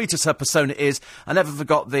Paul, sweet as her persona is, I never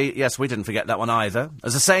forgot the... Yes, we didn't forget that one either.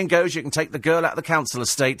 As the saying goes, you can take the girl out of the council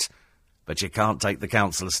estate, but you can't take the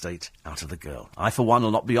council estate out of the girl. I, for one,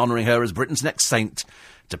 will not be honouring her as Britain's next saint.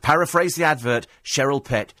 To paraphrase the advert, Cheryl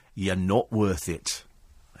Pett, you're not worth it.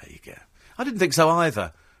 There you go. I didn't think so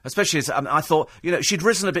either. Especially as I thought, she'd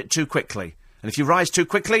risen a bit too quickly. And if you rise too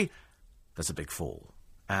quickly, there's a big fall.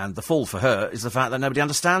 And the fall for her is the fact that nobody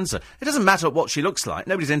understands her. It doesn't matter what she looks like.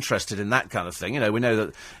 Nobody's interested in that kind of thing. We know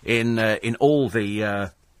that in all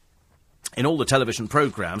the television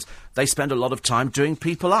programmes, they spend a lot of time doing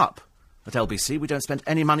people up. At LBC, we don't spend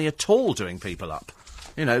any money at all doing people up.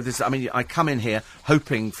 I come in here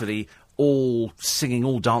hoping for the all-singing,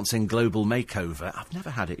 all-dancing global makeover. I've never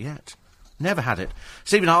had it yet. Never had it.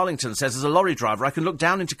 Stephen Arlington says, as a lorry driver, I can look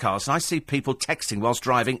down into cars and I see people texting whilst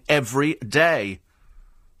driving every day.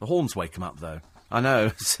 The horns wake them up, though. I know.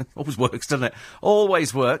 It always works, doesn't it?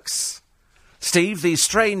 Always works. Steve, the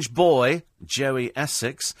strange boy, Joey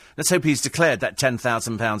Essex, let's hope he's declared that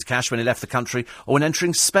 £10,000 cash when he left the country or when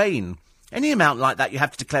entering Spain. Any amount like that you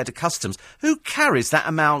have to declare to customs. Who carries that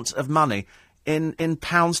amount of money in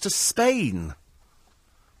pounds to Spain?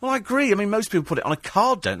 Well, I agree. Most people put it on a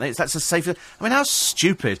card, don't they? That's a safer... how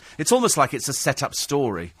stupid. It's almost like it's a set-up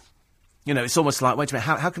story. It's almost like, wait a minute,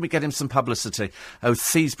 how can we get him some publicity? Oh,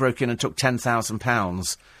 thieves broke in and took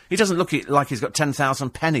 £10,000. He doesn't look like he's got 10,000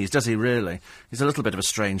 pennies, does he, really? He's a little bit of a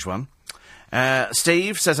strange one.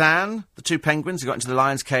 Steve, says Anne, the two penguins who got into the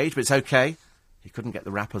lion's cage, but it's OK. He couldn't get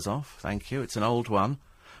the wrappers off, thank you. It's an old one.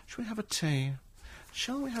 Shall we have a tea?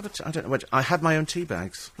 Shall we have a tea? I don't know. Wait, I have my own tea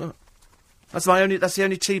bags. Look. That's the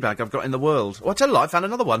only tea bag I've got in the world. Oh, I tell you what, I found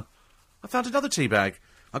another one. I found another tea bag.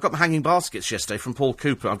 I got my hanging baskets yesterday from Paul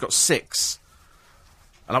Cooper. I've got 6.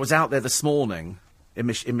 And I was out there this morning in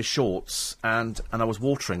my shorts and I was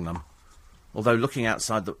watering them. Although looking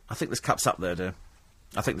outside I think this cup's up there, dear.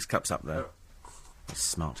 I think this cup's up there. That's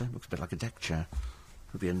smart, eh? Looks a bit like a deck chair.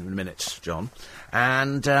 We'll be in a minute, John.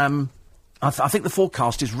 And, I think the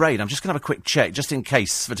forecast is rain. I'm just going to have a quick check, just in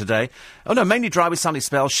case, for today. Oh, no, mainly dry with sunny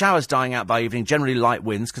spells, showers dying out by evening, generally light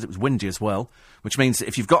winds, because it was windy as well, which means that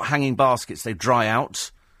if you've got hanging baskets, they dry out.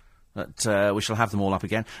 But we shall have them all up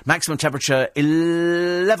again. Maximum temperature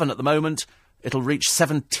 11 at the moment. It'll reach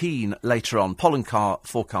 17 later on. Pollen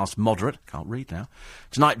forecast moderate. Can't read now.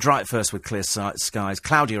 Tonight, dry at first with clear skies.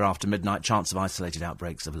 Cloudier after midnight. Chance of isolated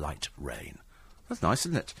outbreaks of light rain. That's nice,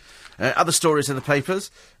 isn't it? Other stories in the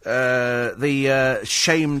papers. The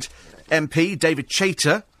shamed MP, David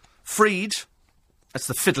Chater, freed. That's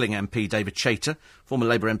the fiddling MP, David Chater, former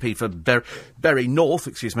Labour MP for Bury North,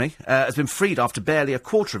 has been freed after barely a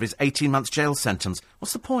quarter of his 18-month jail sentence.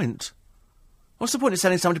 What's the point? What's the point of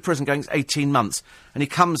sending somebody to prison going 18 months and he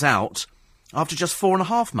comes out after just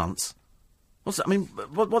 4.5 months?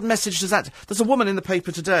 What message does that... There's a woman in the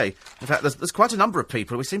paper today. In fact, there's quite a number of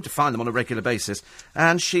people. We seem to find them on a regular basis.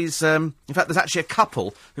 And she's... in fact, there's actually a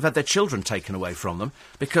couple who've had their children taken away from them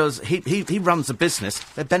because he runs a business.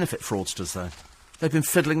 They're benefit fraudsters, though. They've been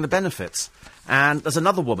fiddling the benefits. And there's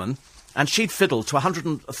another woman, and she'd fiddled to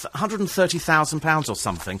 £130,000 or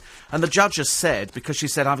something. And the judge has said, because she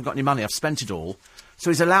said, I haven't got any money, I've spent it all.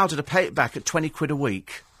 So he's allowed her to pay it back at 20 quid a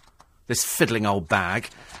week. This fiddling old bag.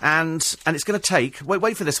 And it's going to take,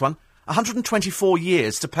 wait for this one, 124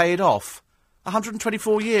 years to pay it off.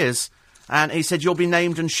 124 years. And he said, you'll be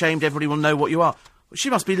named and shamed, everybody will know what you are.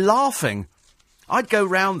 She must be laughing. I'd go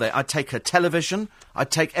round there, I'd take her television,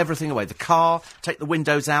 I'd take everything away, the car, take the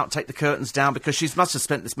windows out, take the curtains down, because she must have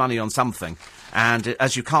spent this money on something. And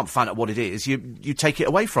as you can't find out what it is, you take it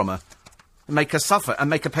away from her. And make her suffer, and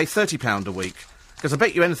make her pay £30 a week. Because I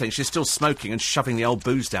bet you anything, she's still smoking and shoving the old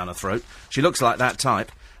booze down her throat. She looks like that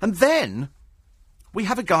type. And then, we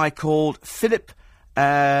have a guy called Philip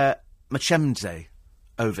Machemdze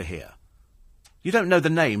over here. You don't know the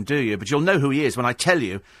name, do you? But you'll know who he is when I tell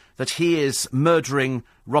you that he is murdering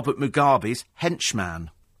Robert Mugabe's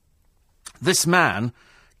henchman. This man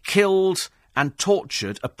killed and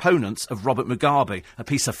tortured opponents of Robert Mugabe, a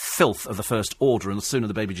piece of filth of the First Order, and the sooner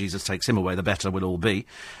the baby Jesus takes him away, the better we'll all be.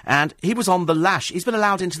 And he was on the lash. He's been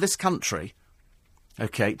allowed into this country,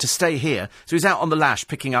 OK, to stay here. So he's out on the lash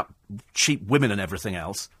picking up cheap women and everything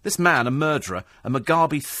else. This man, a murderer, a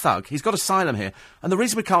Mugabe thug, he's got asylum here. And the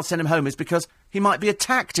reason we can't send him home is because he might be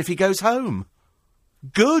attacked if he goes home.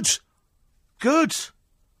 Good. Good.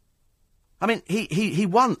 I mean, he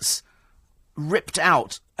once ripped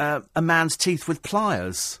out a man's teeth with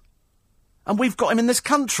pliers. And we've got him in this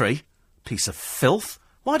country? Piece of filth.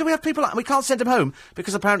 Why do we have people like... We can't send him home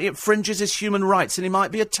because apparently it infringes his human rights and he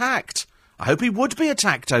might be attacked. I hope he would be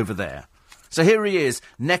attacked over there. So here he is,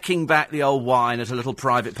 necking back the old wine at a little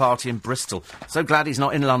private party in Bristol. So glad he's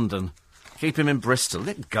not in London. Keep him in Bristol.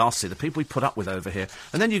 Look, ghastly, the people we put up with over here.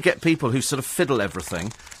 And then you get people who sort of fiddle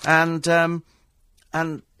everything, and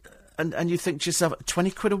you think to yourself,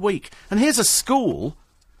 20 quid a week. And here's a school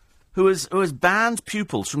who has banned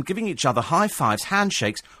pupils from giving each other high fives,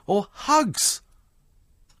 handshakes, or hugs.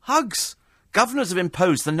 Hugs. Governors have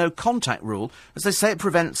imposed the no-contact rule, as they say it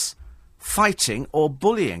prevents fighting or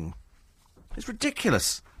bullying. It's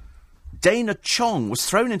ridiculous. Dana Chong was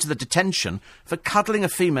thrown into the detention for cuddling a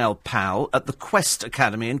female pal at the Quest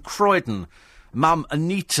Academy in Croydon. Mum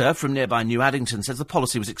Anita from nearby New Addington says the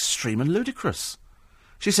policy was extreme and ludicrous.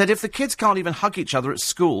 She said if the kids can't even hug each other at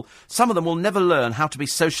school, some of them will never learn how to be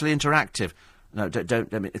socially interactive. No,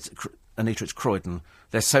 don't, I mean, Anita, it's Croydon.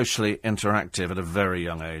 They're socially interactive at a very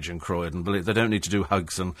young age in Croydon. They don't need to do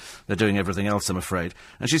hugs, and they're doing everything else, I'm afraid.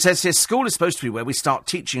 And she says here, school is supposed to be where we start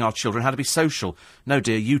teaching our children how to be social. No,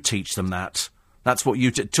 dear, you teach them that. That's what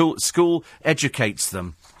you do. School educates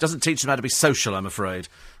them. Doesn't teach them how to be social, I'm afraid.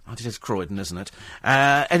 Oh, it is Croydon, isn't it?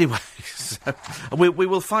 Anyway, so we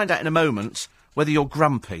will find out in a moment whether you're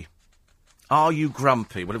grumpy. Are you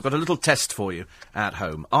grumpy? Well, I've got a little test for you at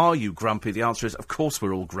home. Are you grumpy? The answer is, of course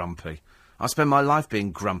we're all grumpy. I spend my life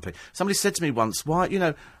being grumpy. Somebody said to me once, why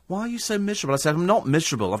are you so miserable? I said, I'm not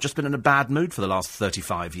miserable. I've just been in a bad mood for the last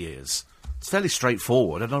 35 years. It's fairly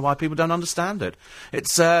straightforward. I don't know why people don't understand it.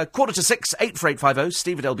 It's 5:45, 84850,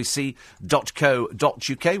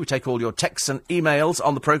 steve@lbc.co.uk. We take all your texts and emails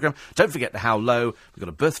on the programme. Don't forget the How Low. We've got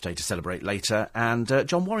a birthday to celebrate later, and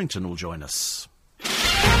John Warrington will join us.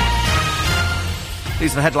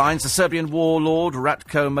 These are the headlines. The Serbian warlord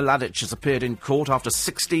Ratko Mladic has appeared in court after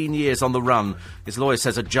 16 years on the run. His lawyer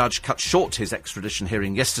says a judge cut short his extradition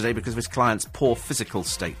hearing yesterday because of his client's poor physical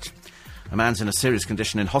state. A man's in a serious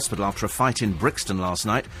condition in hospital after a fight in Brixton last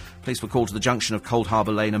night. Police were called to the junction of Cold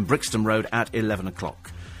Harbour Lane and Brixton Road at 11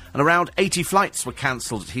 o'clock. And around 80 flights were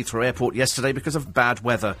cancelled at Heathrow Airport yesterday because of bad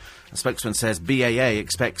weather. A spokesman says BAA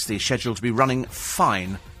expects the schedule to be running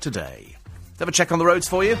fine today. Have a check on the roads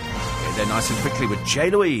for you. Get there nice and quickly with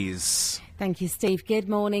J. Louise. Thank you, Steve. Good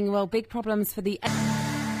morning. Well, big problems for the...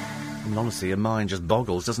 I mean, honestly, your mind just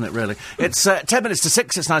boggles, doesn't it, really? It's 10 minutes to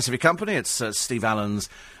 6. It's nice of your company. It's Steve Allen's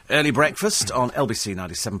Early Breakfast on LBC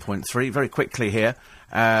 97.3. Very quickly here.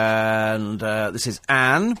 And this is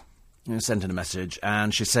Anne, who sent in a message,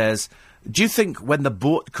 and she says, do you think when the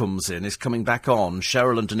boat comes in is coming back on,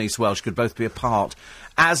 Cheryl and Denise Welsh could both be a part?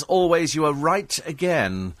 As always, you are right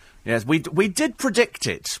again. Yes, we did predict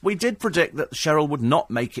it. We did predict that Cheryl would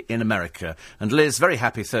not make it in America. And Liz, very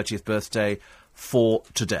happy 30th birthday for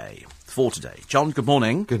today. John, good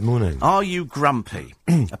morning. Good morning. Are you grumpy?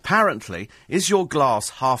 Apparently, is your glass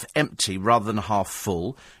half empty rather than half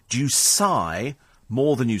full? Do you sigh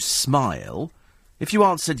more than you smile? If you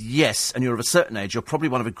answered yes and you're of a certain age, you're probably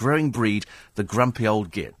one of a growing breed, the grumpy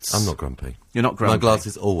old gits. I'm not grumpy. You're not grumpy? My glass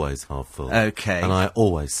is always half full. OK. And I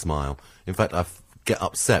always smile. In fact, I get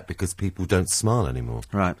upset because people don't smile anymore.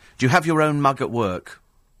 Right. Do you have your own mug at work?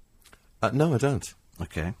 No, I don't.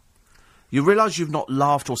 OK. You realise you've not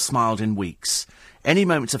laughed or smiled in weeks. Any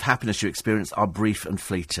moments of happiness you experience are brief and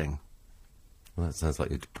fleeting. Well, that sounds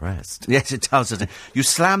like you're depressed. Yes, it does, doesn't it? You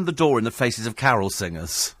slammed the door in the faces of carol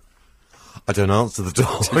singers. I don't answer the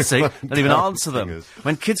door. See? Don't even answer them.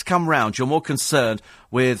 When kids come round, you're more concerned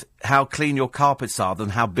with how clean your carpets are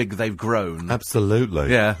than how big they've grown. Absolutely.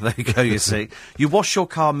 Yeah, there you go, you see. You wash your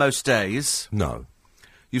car most days. No.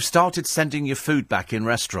 You've started sending your food back in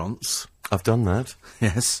restaurants. I've done that.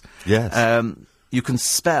 Yes. Yes. You can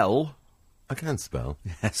spell. I can spell.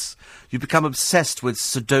 Yes. You become obsessed with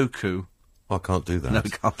Sudoku. I can't do that. No, you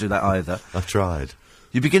can't do that either. I tried.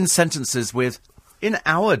 You begin sentences with, in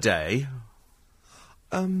our day...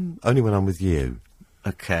 only when I'm with you.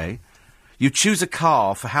 OK. You choose a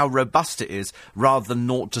car for how robust it is rather than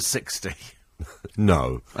 0 to 60.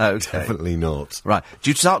 No. OK. Definitely not. Right. Do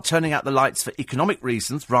you start turning out the lights for economic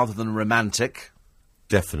reasons rather than romantic?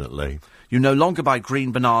 Definitely. You no longer buy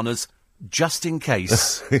green bananas just in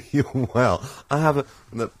case. Well, I have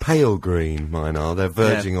the pale green, mine are. They're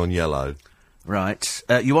verging on yellow. Right.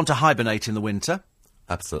 You want to hibernate in the winter?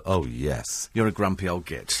 Absolutely. Oh, yes. You're a grumpy old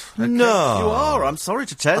git. Okay. No. You are, I'm sorry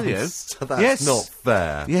to tell you. That's not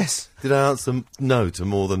fair. Yes. Did I answer no to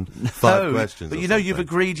more than 5 questions? But you know, you've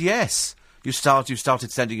agreed yes. You've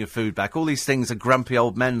started sending your food back. All these things are grumpy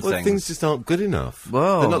old men things. Things just aren't good enough.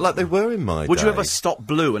 Well, they're not like they were in my day. Would you ever stop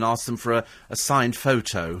Blue and ask them for a signed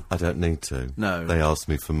photo? I don't need to. No. They asked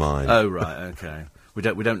me for mine. Oh, right, OK. We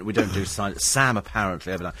don't do signed... Sam,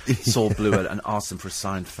 apparently, saw Blue and asked them for a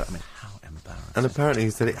signed photo. I mean, how And apparently he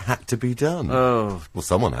said it had to be done. Oh, well,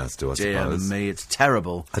 someone has to, I dear suppose. me, it's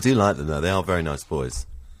terrible. I do like them, though. They are very nice boys.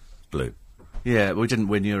 Blue. Yeah, we didn't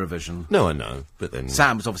win Eurovision. No, I know, but then...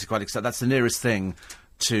 Sam was obviously quite excited. That's the nearest thing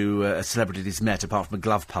to a celebrity he's met, apart from a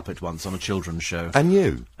glove puppet once on a children's show. And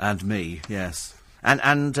you. And me, yes.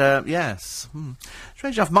 And yes.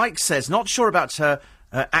 Strange enough, Mike says, not sure about her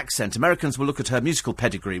accent. Americans will look at her musical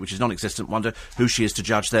pedigree, which is non-existent, wonder who she is to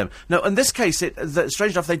judge them. No, in this case,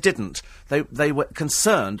 strange enough, they didn't. They were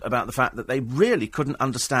concerned about the fact that they really couldn't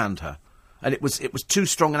understand her. And it was too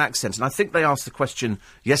strong an accent. And I think they asked the question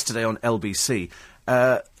yesterday on LBC,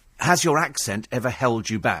 has your accent ever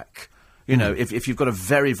held you back? You know, if you've got a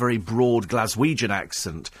very, very broad Glaswegian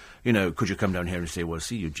accent, you know, could you come down here and say, well,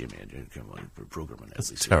 see you, Jimmy, and you come on a programme on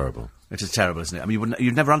LBC. It's terrible. It is terrible, isn't it? I mean,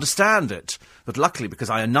 you'd never understand it. But luckily, because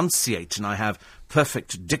I enunciate and I have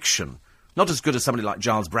perfect diction, not as good as somebody like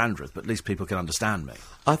Giles Brandreth, but at least people can understand me.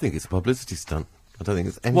 I think it's a publicity stunt. I don't think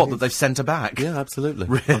it's anything... What, that they've sent her back? Yeah, absolutely.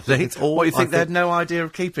 Really? What, you think they had no idea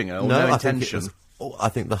of keeping her, or no intention? I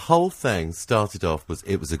think the whole thing started off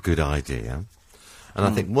it was a good idea. And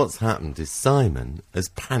I think what's happened is Simon has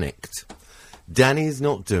panicked. Danny's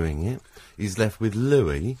not doing it. He's left with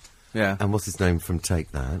Louis. Yeah. And what's his name from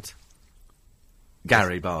Take That?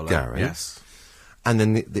 Gary Barlow. Gary. Yes. And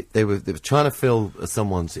then they were trying to fill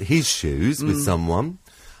his shoes with someone.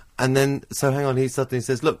 And then, so hang on, he suddenly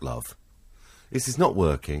says, look, love, this is not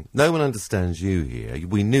working. No one understands you here.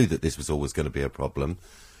 We knew that this was always going to be a problem.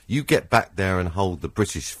 You get back there and hold the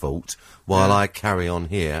British fort while I carry on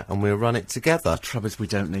here, and we'll run it together. The trouble is we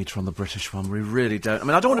don't need her on the British one. We really don't. I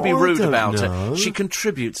mean, I don't want to be rude about it. She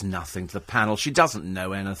contributes nothing to the panel. She doesn't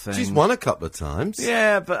know anything. She's won a couple of times.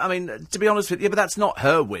 Yeah, but, I mean, to be honest with you, but that's not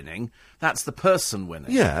her winning. That's the person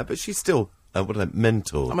winning. Yeah, but she's still,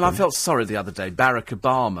 mentor. I mean, I felt sorry the other day. Barack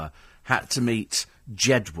Obama had to meet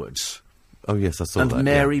Jedward. Oh, yes, I saw that. And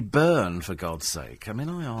Mary Byrne, for God's sake. I mean,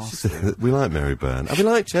 I asked you. We like Mary Byrne. I mean,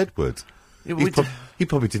 like Jedward. Yeah, he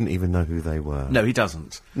probably didn't even know who they were. No, he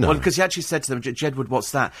doesn't. No. Well, because he actually said to them, Jedward, what's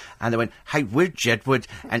that? And they went, hey, we're Jedward,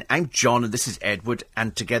 and I'm John, and this is Edward,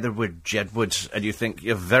 and together we're Jedward. And you think,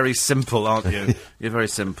 you're very simple, aren't you? You're very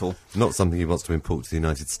simple. Not something he wants to import to the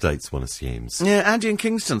United States, one assumes. Yeah, Andy in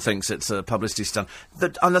Kingston thinks it's a publicity stunt.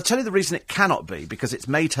 And I'll tell you the reason it cannot be, because it's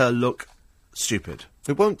made her look stupid.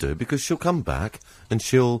 It won't do, because she'll come back, and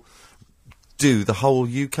she'll do the whole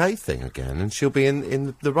UK thing again, and she'll be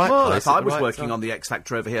in the right place. Well, if I was working on the X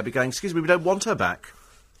Factor over here, I'd be going, excuse me, we don't want her back.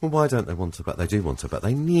 Well, why don't they want her back? They do want her back.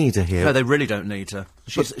 They need her here. No, they really don't need her.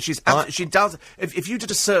 She does. If you did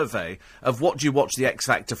a survey of what do you watch the X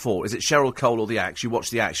Factor for, is it Cheryl Cole or the Axe? You watch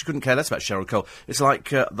the Axe. You couldn't care less about Cheryl Cole. It's like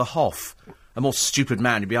the Hoff. A more stupid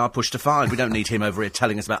man, you'd be hard pushed to find. We don't need him over here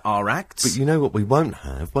telling us about our acts. But you know what we won't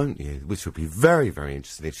have, won't you? Which would be very, very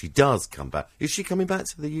interesting if she does come back. Is she coming back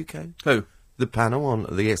to the UK? Who? The panel on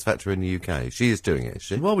the X Factor in the UK. She is doing it, is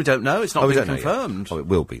she? Well, we don't know. It's not been confirmed. Oh, it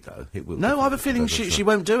will be, though. It will. No, I have a feeling she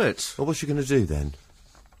won't do it. Well, what's she going to do, then?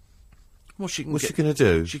 Well, she can What's she going to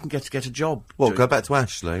do? She can get a job. Well, go back to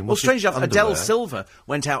Ashley. Well, strange enough, Adele Silver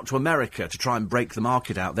went out to America to try and break the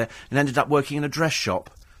market out there and ended up working in a dress shop.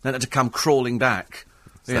 Then had to come crawling back.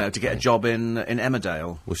 You know, to get a job in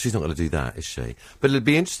Emmerdale. Well, she's not going to do that, is she? But it'll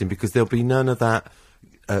be interesting because there'll be none of that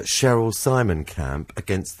Cheryl Simon camp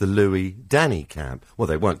against the Louis Danny camp. Well,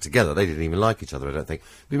 they weren't together. They didn't even like each other, I don't think.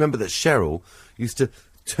 Remember that Cheryl used to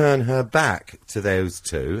turn her back to those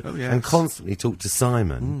two and constantly talk to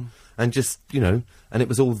Simon. And just, you know, and it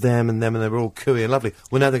was all them, and they were all cooey and lovely.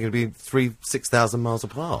 Well, now they're going to be 6,000 miles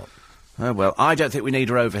apart. Oh, well, I don't think we need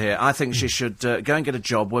her over here. I think she should go and get a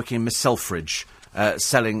job working in Miss Selfridge.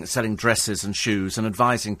 Selling dresses and shoes and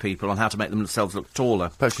advising people on how to make themselves look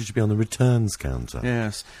taller. Perhaps she should be on the returns counter.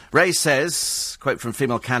 Yes. Ray says, quote from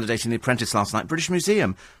female candidate in The Apprentice last night, British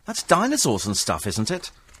Museum. That's dinosaurs and stuff, isn't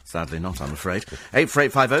it? Sadly not, I'm afraid.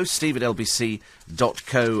 84850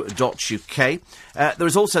 steve@lbc.co.uk. There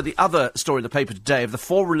is also the other story in the paper today of the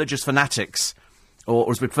 4 religious fanatics,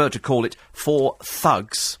 or as we prefer to call it, 4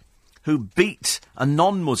 thugs, who beat a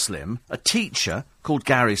non-Muslim, a teacher called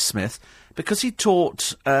Gary Smith, because he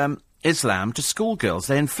taught Islam to schoolgirls.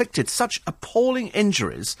 They inflicted such appalling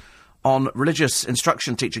injuries on religious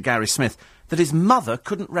instruction teacher Gary Smith that his mother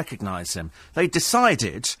couldn't recognise him. They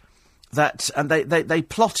decided that, and they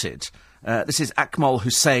plotted, this is Akmal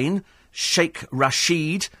Hussain, Sheikh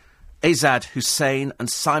Rashid, Azad Hussain and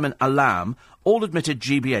Simon Alam, all admitted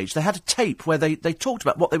GBH. They had a tape where they talked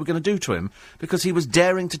about what they were going to do to him because he was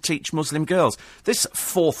daring to teach Muslim girls. This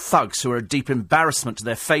 4 thugs, who are a deep embarrassment to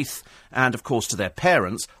their faith and, of course, to their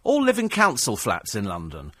parents, all live in council flats in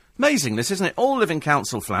London. Amazing this, isn't it? All live in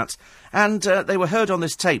council flats, and they were heard on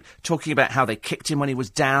this tape talking about how they kicked him when he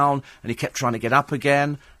was down, and he kept trying to get up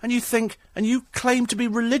again. And you think, and you claim to be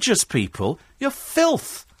religious people, you're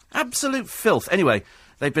filth. Absolute filth. Anyway,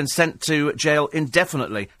 they've been sent to jail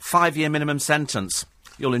indefinitely. 5-year minimum sentence.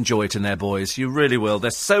 You'll enjoy it in there, boys. You really will.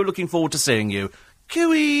 They're so looking forward to seeing you.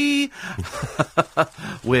 Cooey!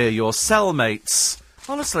 We're your cellmates.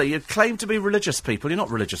 Honestly, you claim to be religious people. You're not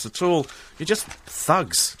religious at all. You're just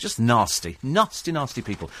thugs. Just nasty. Nasty, nasty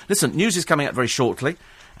people. Listen, news is coming up very shortly.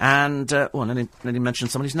 And, I nearly mentioned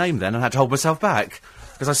somebody's name then and I had to hold myself back.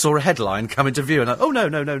 Because I saw a headline come into view and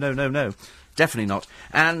no. Definitely not.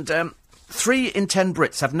 And, 3 in 10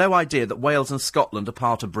 Brits have no idea that Wales and Scotland are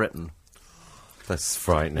part of Britain. That's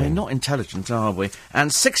frightening. We're not intelligent, are we? And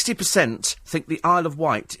 60% think the Isle of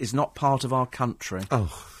Wight is not part of our country.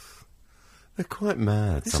 Oh, they're quite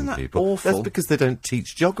mad, Isn't some that people. awful? That's because they don't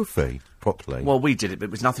teach geography properly. Well, we did it, but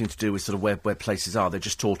it was nothing to do with sort of where places are. They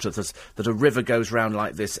just taught us that a river goes round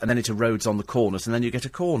like this, and then it erodes on the corners, and then you get a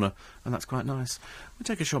corner, and that's quite nice. We'll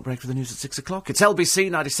take a short break for the news at 6 o'clock. It's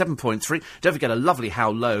LBC 97.3. Don't forget a lovely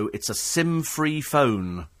How Low. It's a SIM-free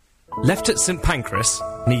phone. Left at St Pancras,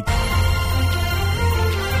 need...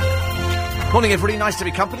 Morning, everybody. Nice to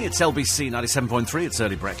be company. It's LBC 97.3. It's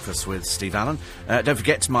Early Breakfast with Steve Allen. Don't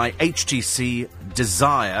forget my HTC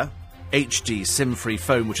Desire HD SIM-free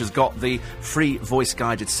phone, which has got the free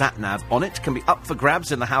voice-guided sat-nav on it. Can be up for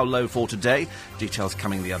grabs in the How Low for today. Details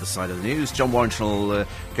coming the other side of the news. John Warrington will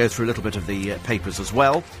go through a little bit of the papers as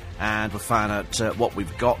well, and we'll find out what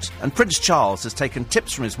we've got. And Prince Charles has taken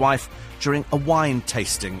tips from his wife during a wine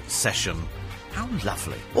tasting session. How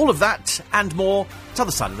lovely. All of that and more. It's the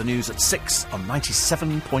other side of the news at 6 on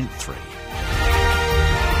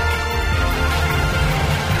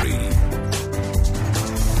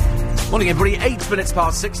 97.3. Morning, everybody. 8 minutes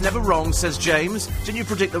past 6. Never wrong, says James. Didn't you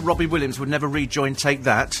predict that Robbie Williams would never rejoin Take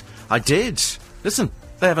That? I did. Listen,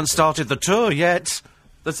 they haven't started the tour yet.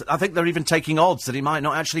 I think they're even taking odds that he might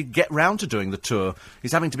not actually get round to doing the tour.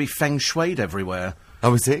 He's having to be feng shuied everywhere.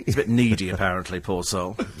 Oh, is he? He's a bit needy, apparently, poor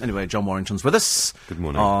soul. Anyway, John Warrington's with us. Good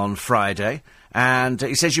morning. On Friday. And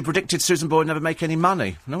he says, you predicted Susan Boyd would never make any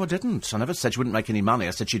money. No, I didn't. I never said she wouldn't make any money.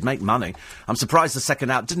 I said she'd make money. I'm surprised the second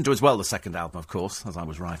album didn't do as well, the second album, of course, as I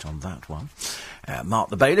was right on that one. Mark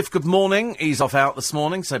the Bailiff, good morning. He's off out this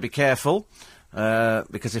morning, so be careful.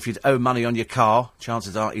 Because if you owe money on your car,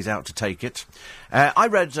 chances are he's out to take it. I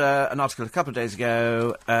read an article a couple of days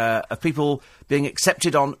ago of people being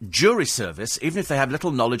accepted on jury service, even if they have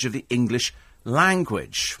little knowledge of the English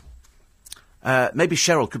language. Maybe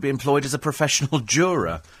Cheryl could be employed as a professional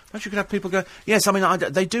juror. Perhaps you could have people go, yes, I mean,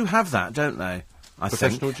 they do have that, don't they?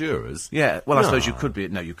 Professional jurors? Yeah, well, I No. suppose you could be.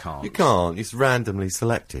 No, you can't. You can't. It's randomly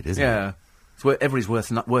selected, isn't it? Yeah. It's everybody's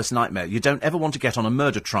worst nightmare. You don't ever want to get on a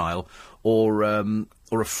murder trial or a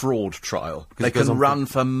fraud trial. They it goes can on run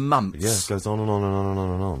for months. Yeah, it goes on and on and on and on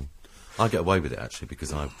and on. I get away with it, actually,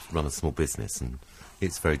 because I run a small business and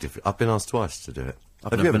it's very difficult. I've been asked twice to do it.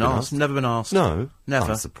 I've Have never you ever been asked. Never been asked. No?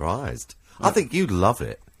 Never. I'm surprised. I think you'd love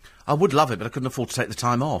it. I would love it, but I couldn't afford to take the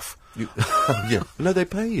time off. Yeah. No, they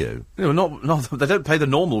pay you. You know, not they don't pay the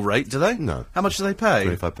normal rate, do they? No. How much do they pay?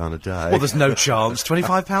 £25 a day. Well, there's no chance.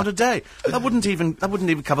 £25 a day. That wouldn't even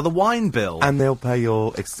cover the wine bill. And they'll pay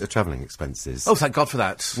your travelling expenses. Oh, thank God for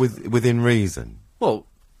that. Within reason. Well,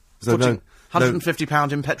 So putting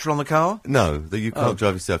 £150 in petrol on the car. No, that you can't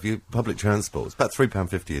drive yourself. You public transport. It's about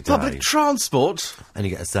 £3.50 a day. Public transport. And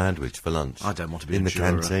you get a sandwich for lunch. I don't want to be in a the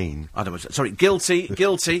juror. canteen. I don't want to. Sorry, guilty.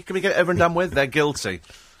 Can we get it over and done with? They're guilty.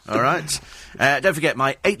 All right. Don't forget,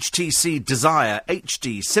 my HTC Desire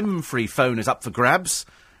HD SIM-free phone is up for grabs.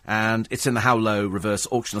 And it's in the How Low reverse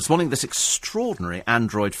auction this morning. This extraordinary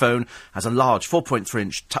Android phone has a large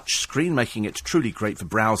 4.3-inch touch screen, making it truly great for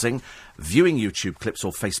browsing, viewing YouTube clips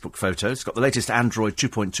or Facebook photos. It's got the latest Android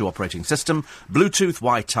 2.2 operating system, Bluetooth,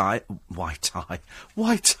 Wi-Fi,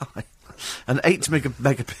 an 8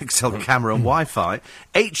 megapixel camera and Wi-Fi,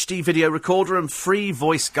 HD video recorder and free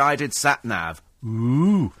voice-guided sat-nav.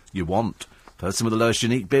 Ooh, you want. Person with the lowest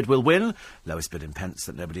unique bid will win. Lowest bid in pence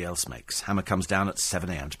that nobody else makes. Hammer comes down at 7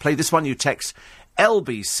 a.m. To play this one, you text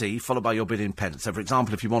LBC, followed by your bid in pence. So, for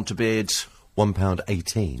example, if you want to bid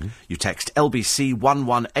 £1.18. you text LBC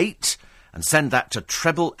 118 and send that to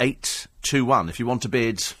 88821. If you want to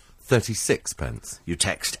bid 36p. you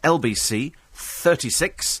text LBC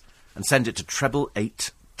 36 and send it to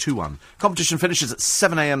 88821. Competition finishes at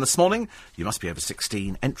 7 a.m. this morning. You must be over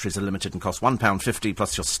 16. Entries are limited and cost £1.50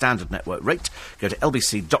 plus your standard network rate. Go to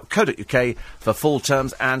lbc.co.uk for full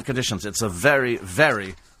terms and conditions. It's a very,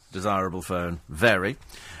 very desirable phone. Very.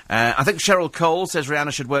 I think Cheryl Cole says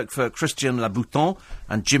Rihanna should work for Christian Louboutin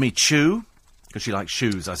and Jimmy Choo, because she likes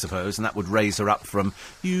shoes, I suppose, and that would raise her up from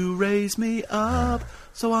 "You raise me up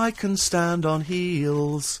so I can stand on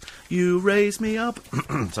heels. You raise me up."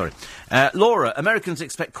 Sorry. Laura, Americans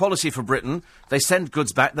expect quality for Britain. They send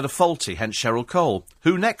goods back that are faulty, hence Cheryl Cole.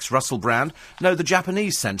 Who next, Russell Brand? No, the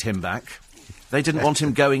Japanese sent him back. They didn't want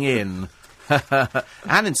him going in.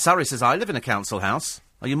 Anne in Surrey says, I live in a council house.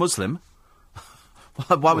 Are you Muslim?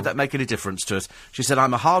 Why would that make any difference to us? She said,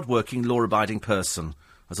 I'm a hard-working, law-abiding person,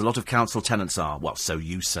 as a lot of council tenants are. Well, so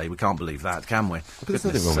you say. We can't believe that, can we? But there's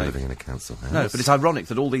nothing wrong with living in a council house. No, but it's ironic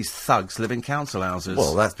that all these thugs live in council houses.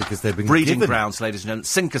 Well, that's because they've been breeding given... grounds, ladies and gentlemen.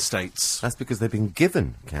 Sink estates. That's because they've been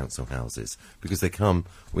given council houses. Because they come,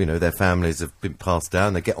 their families have been passed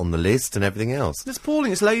down, they get on the list and everything else. It's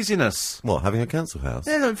appalling. It's laziness. What, having a council house?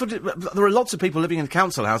 Yeah, no, there are lots of people living in a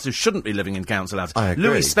council house who shouldn't be living in council houses. I agree.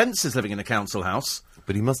 Louis Spencer's living in a council house.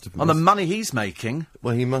 But he must have... On the money he's making.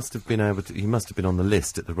 Well, he must have been able to... He must have been on the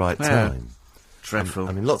list at the right time. Dreadful.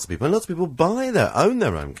 I mean, lots of people own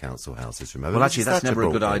their own council houses, remember? Well, actually, that's never a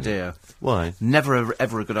good idea. Why? Never,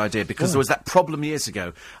 ever a good idea, because there was that problem years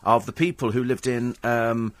ago of the people who lived in,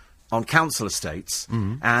 on council estates,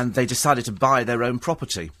 and they decided to buy their own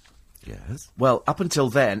property. Yes. Well, up until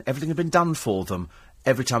then, everything had been done for them.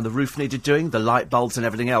 Every time the roof needed doing, the light bulbs and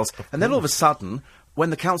everything else. And then all of a sudden, when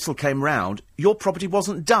the council came round, your property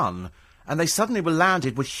wasn't done. And they suddenly were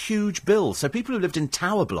landed with huge bills. So people who lived in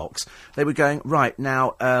tower blocks, they were going, right,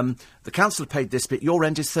 now, the council have paid this bit, your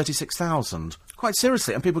rent is $36,000. Quite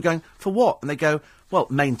seriously. And people were going, for what? And they go, well,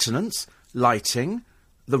 maintenance, lighting,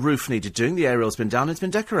 the roof needed doing, the aerial's been done, it's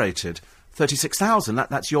been decorated. $36,000,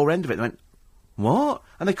 that's your end of it. They went, what?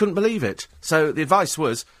 And they couldn't believe it. So the advice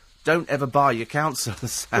was, don't ever buy your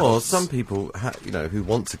council's house. Well, some people, who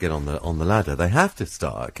want to get on the ladder, they have to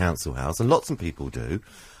start a council house, and lots of people do.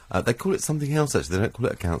 They call it something else, actually. They don't call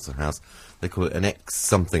it a council house. They call it an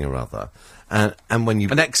ex-something or other. And when you...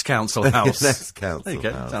 An ex-council house. An ex-council there you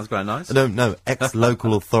go. house. Sounds quite nice. No,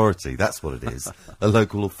 ex-local authority. That's what it is. A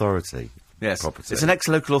local authority. Yes, property. It's an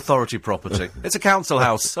ex-local authority property. It's a council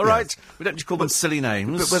house, all right? We don't just call them silly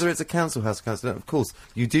names. But whether it's a council house, of course,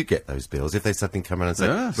 you do get those bills. If they suddenly come around and say,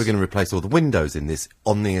 we're going to replace all the windows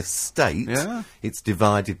on the estate, it's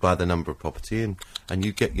divided by the number of property, and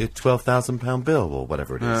you get your £12,000 bill, or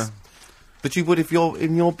whatever it is. But you would if you're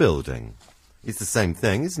in your building. It's the same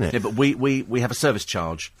thing, isn't it? Yeah, but we have a service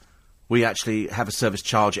charge. We actually have a service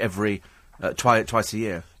charge every... twice a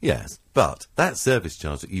year. Yes, but that service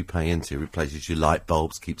charge that you pay into replaces your light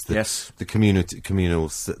bulbs, keeps the communal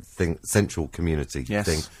thing, central community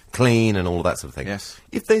thing clean, and all of that sort of thing. Yes.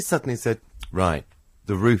 If they suddenly said, right,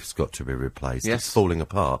 the roof's got to be replaced, it's falling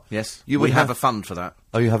apart. Yes, we have a fund for that.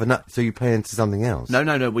 Oh, you have so you pay into something else?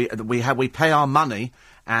 No. We pay our money,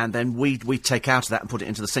 and then we take out of that and put it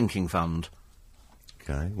into the sinking fund.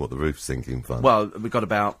 Okay, what, the roof sinking fund? Well, we've got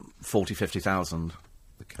about 50,000.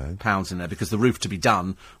 Pounds in there, because the roof to be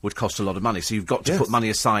done would cost a lot of money, so you've got to put money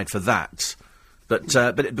aside for that. But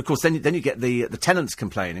because then you get the tenants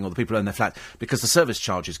complaining, or the people who own their flat, because the service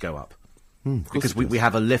charges go up. Because we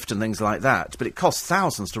have a lift and things like that, but it costs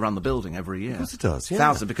thousands to run the building every year. Of course it does, yeah.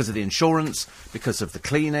 Thousands, because of the insurance, because of the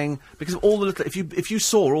cleaning, because of all the little... If you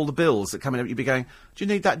saw all the bills that come in, you'd be going, do you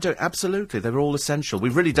need that? Absolutely, they're all essential. We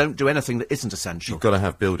really don't do anything that isn't essential. You've got to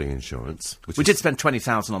have building insurance. We did spend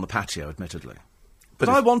 20,000 on the patio, admittedly. But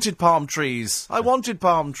I wanted palm trees. And a water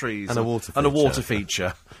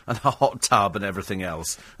feature. And a hot tub and everything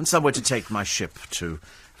else. And somewhere to take my ship to.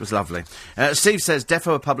 It was lovely. Steve says,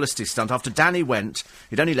 defo a publicity stunt. After Danny went,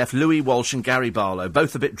 he'd only left Louis Walsh and Gary Barlow,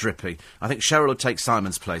 both a bit drippy. I think Cheryl would take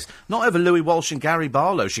Simon's place. Not over Louis Walsh and Gary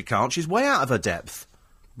Barlow, she can't. She's way out of her depth.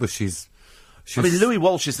 But she's I mean, Louis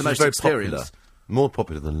Walsh is the most experienced. Popular. More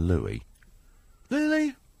popular than Louis.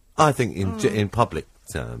 Really? I think in public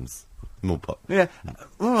terms. More Yeah.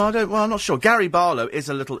 Well, I'm not sure. Gary Barlow is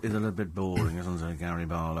a little bit boring, isn't he, Gary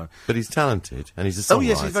Barlow? But he's talented, and he's a songwriter. Oh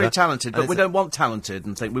yes, he's very talented. But we don't want talented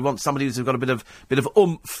and think we want somebody who's got a bit of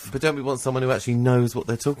oomph. But don't we want someone who actually knows what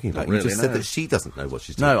they're talking about? Really, you just said that she doesn't know what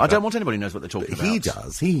she's talking about. No, I don't want anybody who knows what they're talking about. He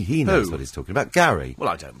does. He knows what he's talking about. Gary. Well,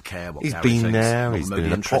 I don't care what he's Gary thinks. Been there. He's been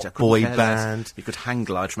in a pop boy band. He could hang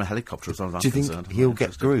glide from a helicopter, as far as I'm concerned. concerned. Do you think he'll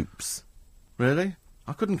get groups? Really?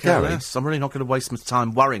 I couldn't care less. I'm really not going to waste my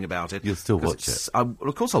time worrying about it. You'll still watch it? Well,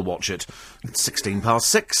 of course I'll watch it. It's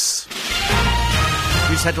 6:16.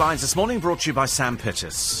 News headlines this morning brought to you by Sam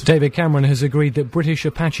Pittis. David Cameron has agreed that British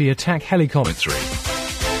Apache attack helicopter...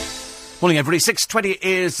 Morning, everybody. 6:20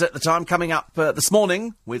 is the time. Coming up this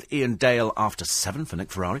morning with Ian Dale after 7 for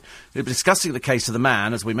Nick Ferrari. We'll be discussing the case of the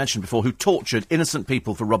man, as we mentioned before, who tortured innocent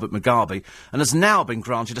people for Robert Mugabe and has now been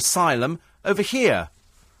granted asylum over here.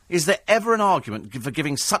 Is there ever an argument for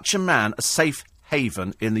giving such a man a safe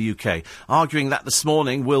haven in the UK? Arguing that this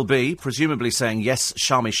morning will be, presumably saying yes,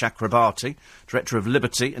 Shami Chakrabarti, Director of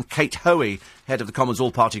Liberty, and Kate Hoey, Head of the Commons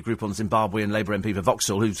All-Party Group on Zimbabwe and Labour MP for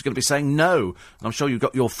Vauxhall, who's going to be saying no. And I'm sure you've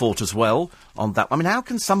got your thought as well on that. I mean, how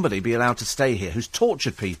can somebody be allowed to stay here who's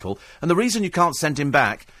tortured people, and the reason you can't send him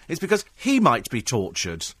back is because he might be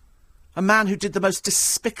tortured? A man who did the most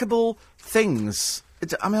despicable things.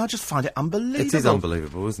 I just find it unbelievable. It is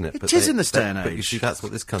unbelievable, isn't it? It is in this day and But you age. see, that's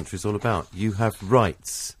what this country's all about. You have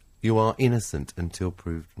rights. You are innocent until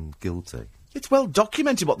proven guilty. It's well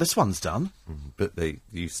documented what this one's done. But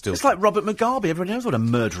you still... It's like Robert Mugabe. Everybody knows what a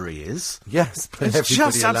murderer he is. Yes, but It's everybody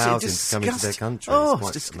just allows absolutely him to come into their country. Oh, it's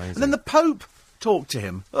quite it's amazing. And then the Pope talked to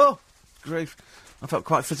him. Oh, grief. I felt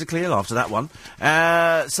quite physically ill after that one.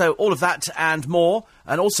 So all of that and more.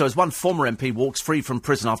 And also, as one former MP walks free from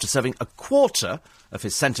prison after serving a quarter of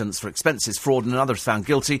his sentence for expenses, fraud and others found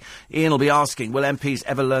guilty, Ian will be asking, will MPs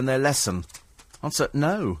ever learn their lesson? Answer,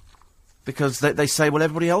 no. Because they say, well,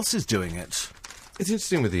 everybody else is doing it. It's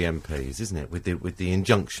interesting with the MPs, isn't it? With the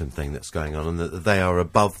injunction thing that's going on and that they are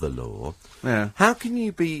above the law. Yeah. How can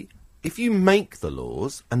you be... If you make the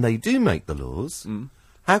laws, and they do make the laws,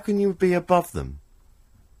 how can you be above them?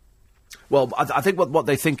 Well, I think what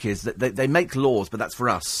they think is that they make laws, but that's for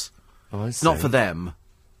us. Oh, I It's not see. for them.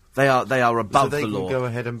 They are above so they the law. can go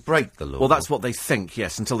ahead and break the law. Well, that's what they think,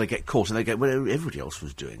 yes, until they get caught and they go, well, everybody else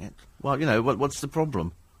was doing it. Well, you know, what's the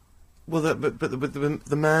problem? Well, but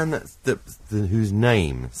the man whose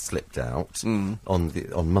name slipped out on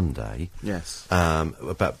Monday. Yes.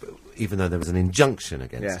 About even though there was an injunction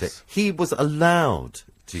against Yes. it, he was allowed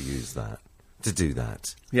to use that, to do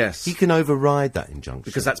that. Yes. He can override that injunction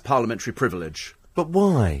Because that's parliamentary privilege. But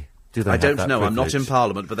why do they? I have don't that know, I'm not in privilege?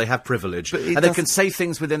 Parliament, but they have privilege. But it And they doesn't- can say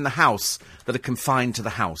things within the House that are confined to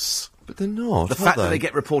the House. But they're not. The are fact that they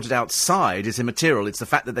get reported outside is immaterial. It's the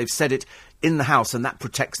fact that they've said it in the House, and that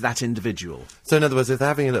protects that individual. So, in other words, if they're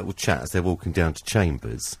having a little chat as they're walking down to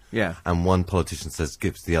chambers, Yeah. and one politician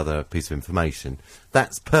gives the other a piece of information,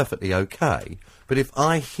 that's perfectly okay. But if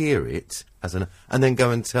I hear it and then go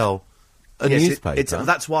and tell a Yes, newspaper,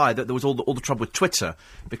 that's why there was all the trouble with Twitter,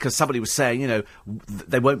 because somebody was saying, you know,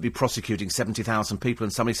 they won't be prosecuting 70,000 people,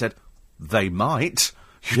 and somebody said, they might.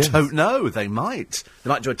 You Yes. don't know, they might. They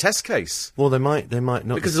might do a test case. well, they might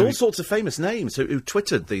not. Because there's all sorts of famous names who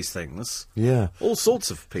twittered these things. Yeah. All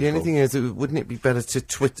sorts of people. The only thing is, wouldn't it be better to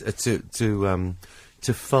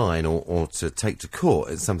to fine or to take to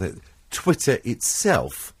court something? Twitter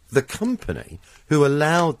itself, the company who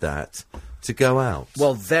allowed that to go out.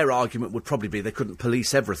 Well, their argument would probably be they couldn't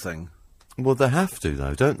police everything. Well, they have to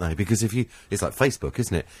though, don't they? Because it's like Facebook,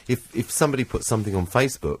 isn't it? If somebody puts something on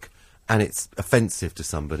Facebook and it's offensive to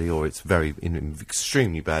somebody or it's very in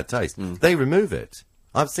extremely bad taste, they remove it.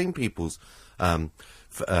 I've seen people's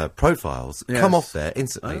profiles come Yes. off there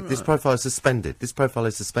instantly. This profile is suspended. This profile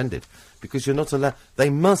is suspended because you're not allowed. They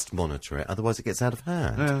must monitor it, otherwise it gets out of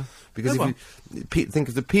hand. Yeah. Because Yeah, if you think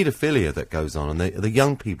of the paedophilia that goes on and the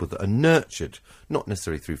young people that are nurtured, not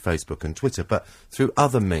necessarily through Facebook and Twitter, but through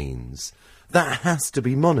other means, that has to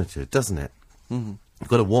be monitored, doesn't it? Mm-hmm. You've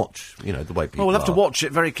got to watch, the way people Well, we'll have to are. watch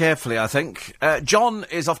it very carefully, I think. John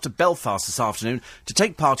is off to Belfast this afternoon to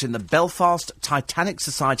take part in the Belfast Titanic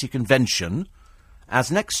Society Convention, as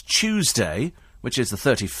next Tuesday, which is the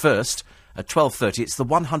 31st, at 12:30, it's the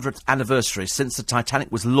 100th anniversary since the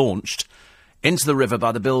Titanic was launched into the river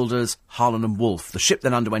by the builders Harland and Wolff. The ship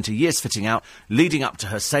then underwent a year's fitting out, leading up to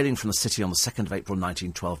her sailing from the city on the 2nd of April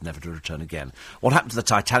 1912, never to return again. What happened to the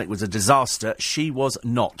Titanic was a disaster. She was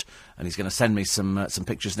not. And he's going to send me some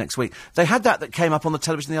pictures next week. They had that came up on the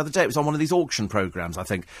television the other day. It was on one of these auction programmes, I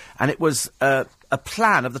think. And it was a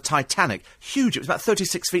plan of the Titanic. Huge. It was about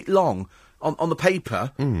 36 feet long. On the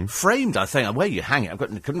paper, framed, I think. Where you hang it,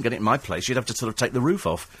 couldn't get it in my place. You'd have to sort of take the roof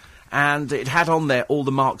off. And it had on there all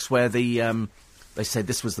the marks where they said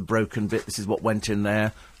this was the broken bit, this is what went in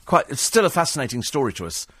there. It's still a fascinating story to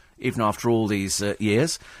us, even after all these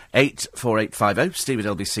years. 84850,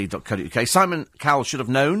 steve@lbc.co.uk. Simon Cowell should have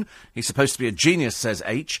known. He's supposed to be a genius, says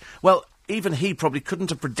H. Well, even he probably couldn't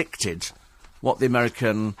have predicted what the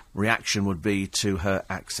American reaction would be to her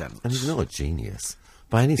accent. And he's not a genius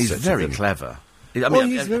by any He's stretch of very the- clever. I Well,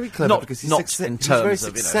 he's very clever not, because he's not succe- in he's terms very of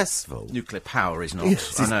successful. Nuclear power is not.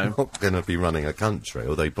 Yes, I he's know. not going to be running a country,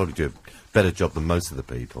 although he'd probably do a better job than most of the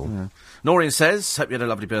people. Noreen says, "Hope you had a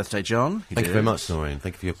lovely birthday, John." Thank you very much, Noreen.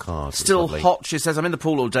 Thank you for your card. It's Still lovely. hot, she says. "I'm in the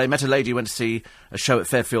pool all day. Met a lady who went to see a show at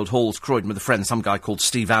Fairfield Halls, Croydon, with a friend, some guy called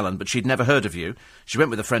Steve Allen, but she'd never heard of you. She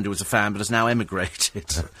went with a friend who was a fan, but has now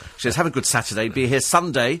emigrated." She says, "Have a good Saturday. Be here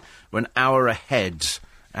Sunday. We're an hour ahead.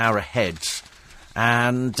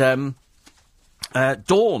 And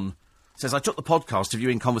Dawn says, "I took the podcast of you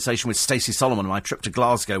in conversation with Stacey Solomon on my trip to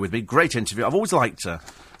Glasgow with me. Great interview. I've always liked her.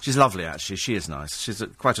 She's lovely, actually. She is nice. She's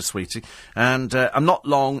quite a sweetie. And I'm not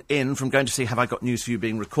long in from going to see Have I Got News for You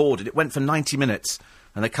being recorded. It went for 90 minutes,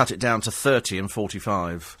 and they cut it down to 30 and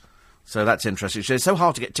 45. So that's interesting. She says, it's so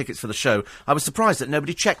hard to get tickets for the show. I was surprised that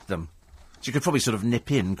nobody checked them. So you could probably sort of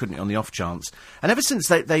nip in, couldn't you, on the off chance. And ever since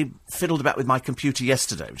they fiddled about with my computer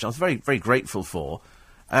yesterday, which I was very, very grateful for,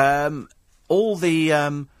 all the, you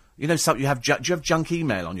know, do you have junk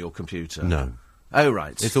email on your computer? No. Oh,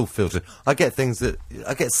 right. It's all filtered. I get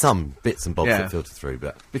some bits and bobs Yeah. that filter through,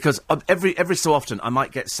 but Because every so often I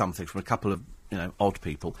might get something from a couple of, you know, odd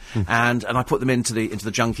people, and I put them into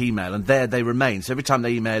the junk email, and there they remain. So every time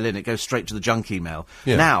they email in, it goes straight to the junk email.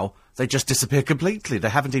 Yeah. Now they just disappear completely. They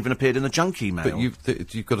haven't even appeared in the junk email. but you've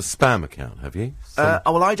got a spam account, have you? Oh,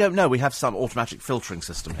 well, I don't know. We have some automatic filtering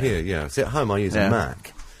system here. Here, yeah. See, at home I use Yeah. a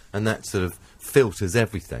Mac, and that sort of filters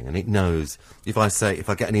everything, and it knows if I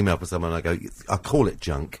get an email from someone, I call it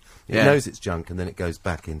junk. It Yeah. knows it's junk, and then it goes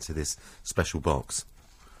back into this special box.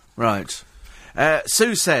 Right.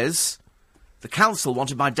 Sue says the council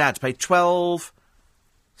wanted my dad to pay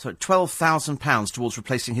 £12,000 towards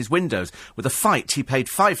replacing his windows. With a fight, he paid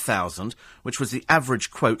 $5,000, which was the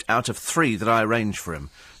average quote out of 3 that I arranged for him.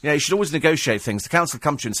 Yeah, you should always negotiate things. The council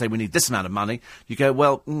come to you and say, we need this amount of money. You go,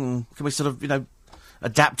 well, can we sort of, you know,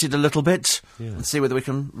 adapt it a little bit and see whether we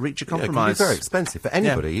can reach a Yeah, it compromise? can be very expensive for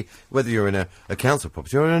anybody, whether you're in a council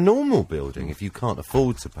property or in a normal building, if you can't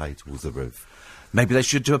afford to pay towards the roof. Maybe they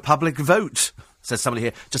should do a public vote, says somebody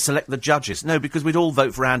here, to select the judges. No, because we'd all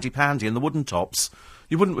vote for Andy Pandy and the Wooden Tops.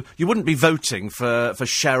 You wouldn't be voting for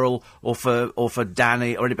Cheryl or for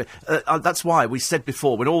Danny or anybody. That's why we said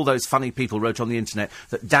before, when all those funny people wrote on the internet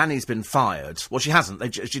that Danny's been fired. Well, she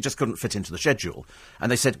hasn't. She just couldn't fit into the schedule.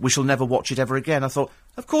 And they said, we shall never watch it ever again. I thought,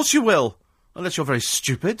 of course you will. Unless you're very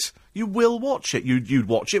stupid. You will watch it. You'd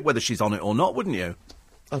watch it whether she's on it or not, wouldn't you?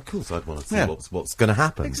 Of course, I'd want to see Yeah. what's going to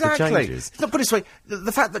happen. Exactly. The changes. No, put it this way,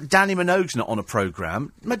 the fact that Danny Minogue's not on a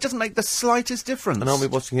programme doesn't make the slightest difference. And aren't we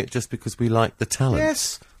watching it just because we like the talent?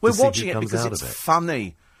 Yes, we're To see who watching it comes because out it's of it.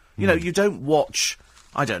 funny. You know, you don't watch...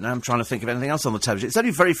 I don't know, I'm trying to think of anything else on the television. It's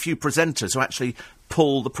only very few presenters who actually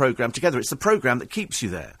pull the programme together. It's the programme that keeps you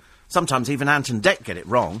there. Sometimes even Ant and Dec get it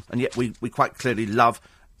wrong, and yet we quite clearly love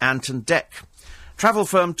Ant and Dec. Travel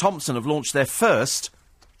firm Thompson have launched their first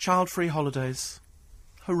child-free holidays.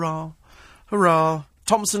 Hurrah. Hurrah.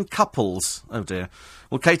 Thompson Couples, oh dear,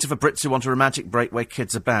 will cater for Brits who want a romantic break where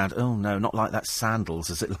kids are bad. Oh no, not like that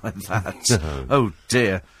Sandals, is it like that? No. Oh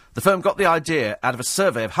dear. The firm got the idea out of a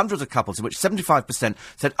survey of hundreds of couples in which 75%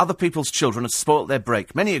 said other people's children had spoilt their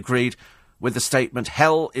break. Many agreed with the statement,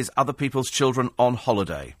 hell is other people's children on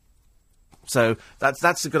holiday. So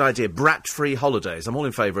that's a good idea. Brat-free holidays. I'm all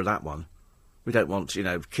in favour of that one. We don't want, you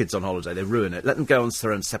know, kids on holiday. They ruin it. Let them go on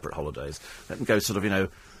their own separate holidays. Let them go sort of, you know,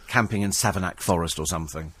 camping in Savanac Forest or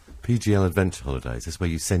something. PGL Adventure Holidays, that's where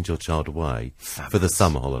you send your child away for the Fabulous.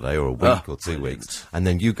 summer holiday or a week or 2 brilliant. weeks, and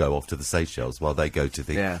then you go off to the Seychelles while they go to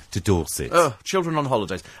to Dorset. Oh, children on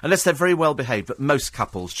holidays. Unless they're very well behaved, but most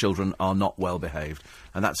couples' children are not well behaved.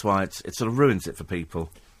 And that's why it sort of ruins it for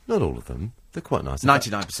people. Not all of them. They're quite nice. In fact,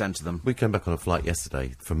 99% of them. we came back on a flight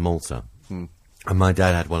yesterday from Malta, and my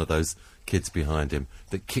dad had one of those kids behind him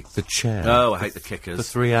that kicked the chair. Oh, I hate the kickers. For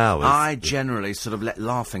 3 hours. I generally sort of let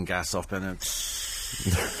laughing gas off and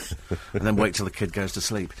then wait till the kid goes to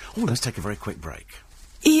sleep. Oh, let's take a very quick break.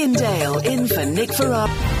 Ian Dale in for Nick Farrar.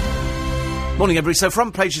 Morning, everybody. So,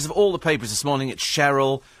 front pages of all the papers this morning, it's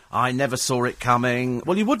Cheryl. I never saw it coming.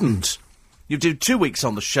 Well, you wouldn't. You do 2 weeks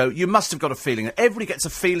on the show. You must have got a feeling. Everybody gets a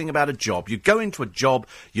feeling about a job. You go into a job,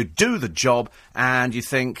 you do the job, and you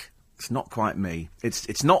think, it's not quite me.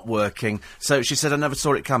 It's not working. So she said, I never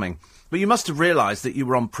saw it coming. But you must have realised that you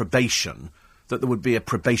were on probation, that there would be a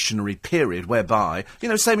probationary period whereby, you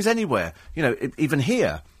know, same as anywhere, you know, even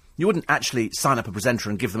here, you wouldn't actually sign up a presenter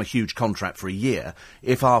and give them a huge contract for a year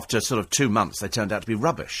if after sort of 2 months they turned out to be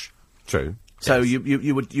rubbish. True. So Yes.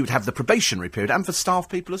 you would have the probationary period, and for staff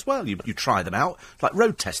people as well. You try them out, like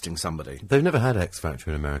road testing somebody. They've never had X Factor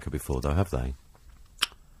in America before, though, have they?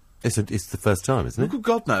 It's the first time, isn't Oh, it? good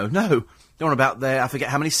God, no. They're on about I forget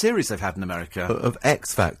how many series they've had in America. Of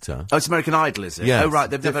X Factor. Oh, it's American Idol, is it? Yes, Oh, right,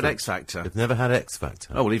 they've never had different. X Factor. They've never had X Factor.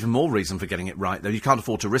 Oh, well, even more reason for getting it right, though. You can't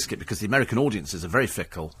afford to risk it because the American audiences are very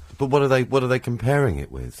fickle. But what are they comparing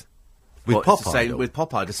it with? With Well, Pop it's the same, Idol? with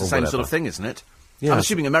Pop Idol, it's the Or same whatever. sort of thing, isn't it? Yeah. I'm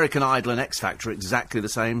assuming American Idol and X Factor are exactly the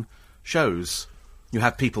same shows. You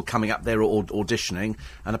have people coming up there auditioning,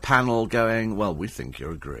 and a panel going, well, we think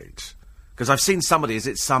you're great. Because I've seen somebody, is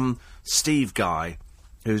it some Steve guy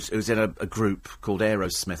who's in a group called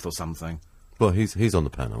Aerosmith or something? Well, he's on the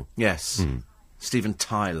panel. Yes. Steven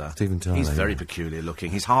Tyler. Steven Tyler, He's very yeah. peculiar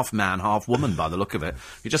looking. He's half man, half woman by the look of it.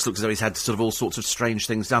 He just looks as though he's had sort of all sorts of strange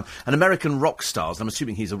things done. And American rock stars, I'm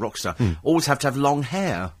assuming he's a rock star, always have to have long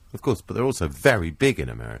hair. Of course, but they're also very big in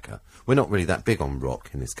America. We're not really that big on rock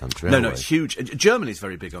in this country, No, are no, we? it's huge. Germany's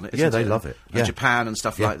very big on it, isn't Yeah, they it? love it. And Yeah. Japan and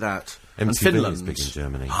stuff Yeah. like that. MTV and Finland. is big in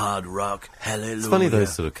Germany. Hard rock, hallelujah. It's funny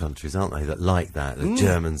those sort of countries, aren't they, that like that? The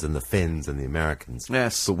Germans and the Finns and the Americans.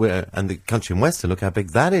 Yes. But and the country in Western, look how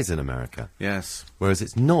big that is in America. Yes. Whereas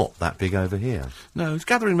it's not that big over here. No, it's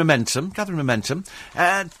gathering momentum.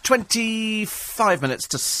 25 minutes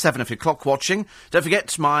to 7 if you're clock watching. Don't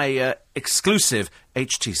forget my exclusive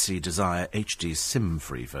HTC Desire HD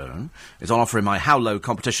SIM-free phone is on offer in my How Low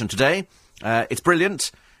competition today. It's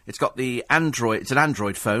brilliant. It's got the Android, it's an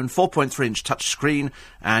Android phone, 4.3-inch touch screen,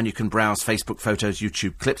 and you can browse Facebook photos,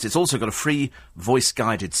 YouTube clips. It's also got a free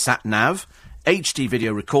voice-guided sat-nav, HD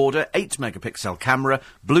video recorder, 8-megapixel camera,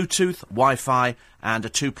 Bluetooth, Wi-Fi, and a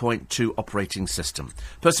 2.2 operating system.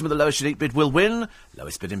 Person with the lowest unique bid will win.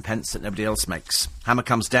 Lowest bid in pence that nobody else makes. Hammer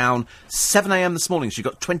comes down 7 a.m. this morning, so you've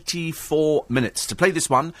got 24 minutes. To play this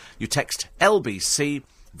one, you text LBC,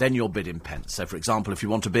 then your bid in pence. So, for example, if you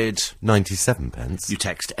want to bid 97 pence. you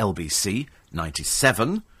text LBC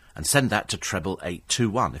 97 and send that to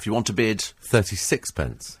 88821. If you want to bid... 36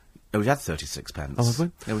 pence. Oh, we've had 36 pence. Oh, have we?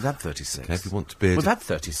 Yeah, we've had 36. Okay, if you want to bid... We've had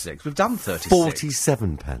 36. We've done 36.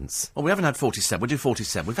 47 pence. Oh, we haven't had 47. We'll do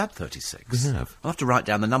 47. We've had 36. We have. I'll have to write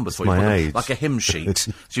down the numbers for you. my put them age. like a hymn sheet.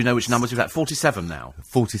 So you know which numbers we've had. 47 now.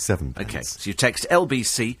 47 pence. Okay, so you text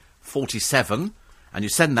LBC 47 and you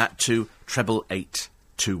send that to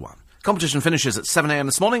 88821. Competition finishes at 7 a.m.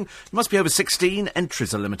 this morning. You must be over 16.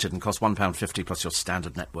 Entries are limited and cost £1.50 plus your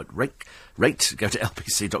standard network rate. Go to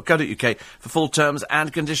lbc.co.uk for full terms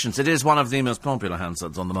and conditions. It is one of the most popular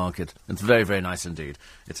handsets on the market. It's very, very nice indeed.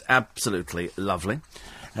 It's absolutely lovely.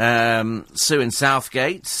 Sue in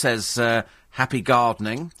Southgate says, happy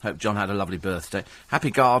gardening. Hope John had a lovely birthday. Happy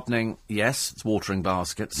gardening, yes. It's watering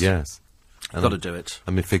baskets. Yes. Got to do it.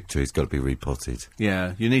 And my fig tree's got to be repotted.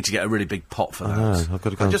 Yeah, you need to get a really big pot for that. know, I've got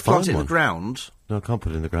to go and just plant find it in one. the ground. No, I can't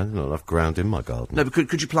put it in the ground. There's not enough ground in my garden. No, but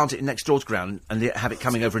could you plant it in next door's ground and have it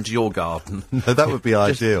coming over into your garden? No, that would be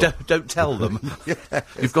Just ideal. don't tell them.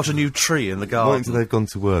 You've got a new tree in the Wait garden. until they've gone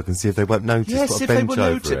to work and see if they won't notice. Yes, put a if they bench will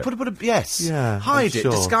over notice it. Put a yes. Yeah, Hide I'm it,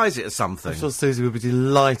 sure. disguise it as something. I'm sure Susie would be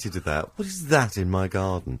delighted with that. What is that in my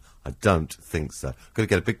garden? I don't think so. Got to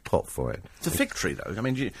get a big pot for it. It's a fig tree, though. I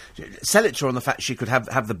mean, you sell it to her on the fact she could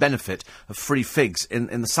have the benefit of free figs in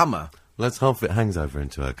the summer. Well, that's half of it hangs over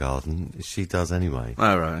into her garden. She does anyway.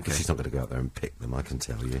 Oh, right, okay. But she's not going to go out there and pick them, I can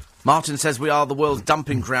tell you. Martin says we are the world's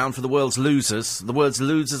dumping ground for the world's losers. The world's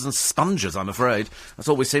losers and sponges, I'm afraid. That's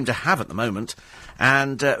all we seem to have at the moment.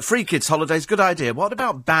 And free kids' holidays, good idea. What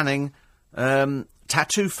about banning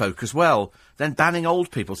tattoo folk as well? Then banning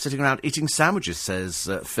old people sitting around eating sandwiches, says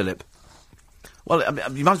Philip. Well, I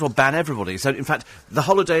mean, you might as well ban everybody. So, in fact, the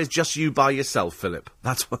holiday is just you by yourself, Philip.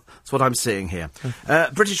 That's what I'm seeing here.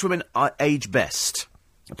 British women are age best.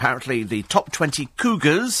 Apparently, the top 20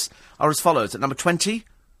 cougars are as follows. At number 20,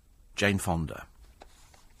 Jane Fonda.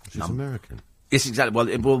 She's American. Yes,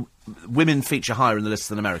 exactly. Well, women feature higher in the list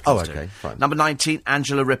than Americans do. Oh, okay, fine. Number 19,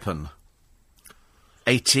 Angela Rippon.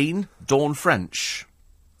 18, Dawn French.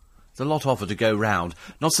 There's a lot of her to go round.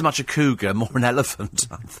 Not so much a cougar, more an elephant,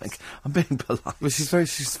 I think. I'm being polite.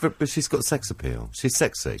 Well, but she's got sex appeal. She's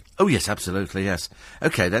sexy. Oh, yes, absolutely, yes.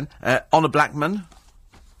 OK, then. Honor Blackman.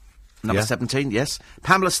 Number Yeah. 17, yes.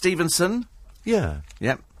 Pamela Stevenson. Yeah.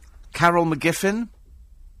 Yep. Carol McGiffin.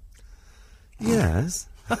 Yes.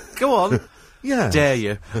 Go on. Yeah. Dare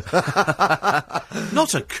you.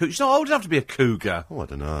 Not a cougar. She's not old enough to be a cougar. Oh, I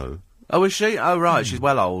don't know. Oh, is she? Oh, right, she's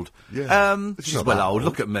well old. Yeah. She's not well that old.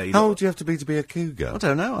 Look at me. How old do you have to be a cougar? I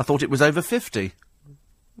don't know. I thought it was over 50.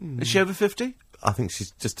 Is she over 50? I think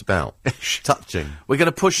she's just about touching. We're going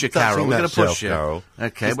to push you, Touching Carol. We're that going to push shelf, you. Carol.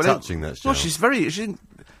 Okay. She's touching that Well, shelf. she's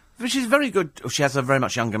very good. Oh, she has a very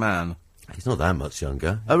much younger man. He's not that much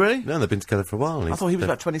younger. Oh, really? No, they've been together for a while. I thought he was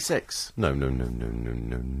about 26. No. A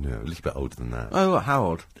little bit older than that. Oh, how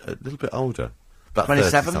old? A little bit older. About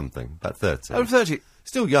 27? 30-something. About 30. Oh, 30.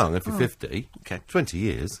 Still young if you're 50. Okay. 20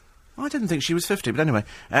 years. I didn't think she was 50, but anyway.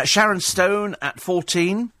 Sharon Stone at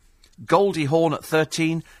 14. Goldie Hawn at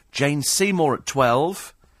 13. Jane Seymour at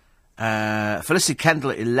 12. Felicity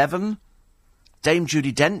Kendall at 11. Dame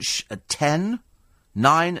Judi Dench at 10.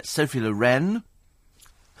 9, Sophie Loren.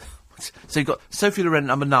 So you've got Sophie Loren at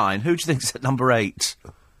number 9. Who do you think's at number 8?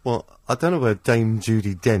 Well, I don't know where Dame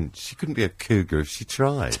Judi Dench. She couldn't be a cougar if she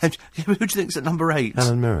tried. Who do you think's at number 8?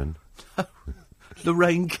 Helen Mirren.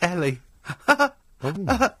 Lorraine Kelly. I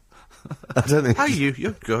don't think. How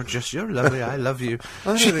you're gorgeous. You're lovely. I love you.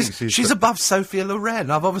 I don't think She's above Sophia Loren.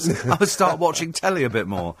 I would start watching telly a bit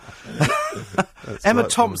more. Emma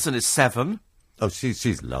Thompson is 7. Oh,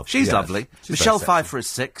 she's lovely. She's yes. lovely. She's Michelle very Pfeiffer is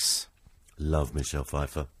 6. Love Michelle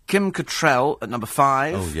Pfeiffer. Kim Cattrall at number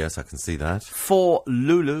 5. Oh, yes, I can see that. 4,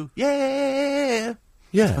 Lulu. Yeah.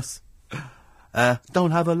 Yes. Don't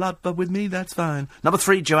have a lot, but with me, that's fine. Number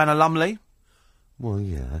 3, Joanna Lumley. Well,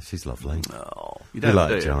 yeah, she's lovely. Oh, You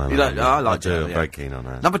like Joanna? You like, yeah. I like I do. Joanna, I'm yeah. very keen on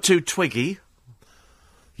her. Number 2, Twiggy.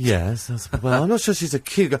 Yes. Well, I'm not sure she's a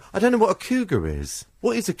cougar. I don't know what a cougar is.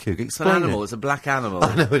 What is a cougar? It's an Explain animal. it. It's a black animal.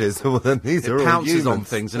 I know it is. Well, then these are It all pounces on humans.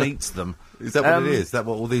 things and eats them. Is that what it is? Is that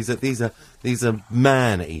what all these are? These are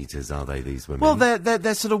man eaters, are they? These women? Well,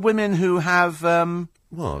 they're sort of women who have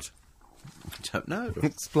What? I don't know.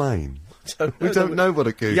 Explain. Don't We know. don't know what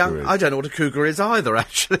a cougar is. I don't know what a cougar is either.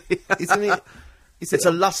 Actually, Isn't it? Is it's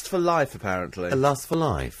a lust for life, apparently. a lust for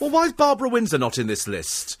life? Well, why is Barbara Windsor not in this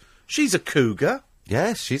list? She's a cougar.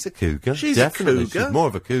 Yes, she's a cougar. She's a Definitely. cougar. She's more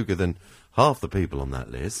of a cougar than half the people on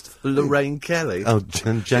that list. Lorraine Kelly. Oh,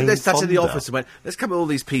 and Jane They sat in the Fonda. office and went, let's come with all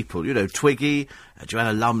these people. You know, Twiggy,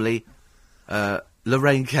 Joanna Lumley,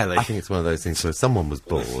 Lorraine Kelly. I think it's one of those things where someone was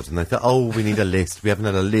bored and they thought, oh, we need a list. We haven't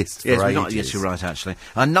had a list for ages. Yes, you're right, actually.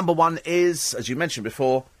 And number 1 is, as you mentioned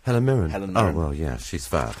before... Helen Mirren. Helen Mirren. Oh, well, yeah, she's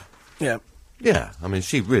fab. Yeah. Yeah, I mean,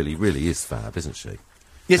 she really, really is fab, isn't she?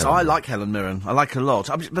 Yes, I like Helen Mirren. I like her a lot.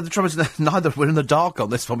 But the trouble is, neither we're in the dark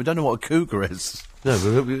on this one. We don't know what a cougar is.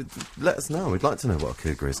 No, let us know. We'd like to know what a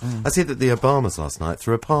cougar is. I see that the Obamas last night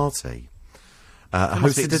threw a party.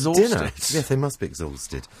 must be Hosted a exhausted. dinner. Yes, they must be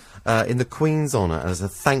exhausted. In the Queen's honour as a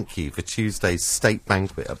thank you for Tuesday's state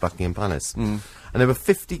banquet at Buckingham Palace. And there were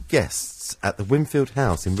 50 guests at the Winfield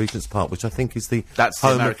House in Regent's Park, which I think is the That's the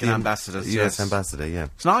home of American ambassadors, US yes. ambassador, yeah.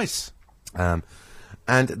 It's nice.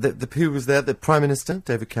 And who was there? The Prime Minister,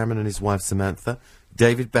 David Cameron, and his wife Samantha,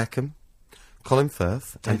 David Beckham, Colin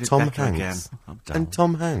Firth, and David Tom Beckham Hanks. again. I'm dull. And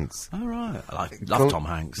Tom Hanks. All right. I love Tom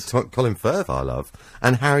Hanks. Colin Firth, I love.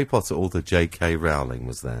 And Harry Potter, author J.K. Rowling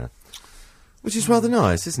was there. Which is rather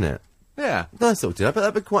nice, isn't it? Yeah. Nice little dinner, but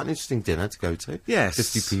that'd be quite an interesting dinner to go to. Yes.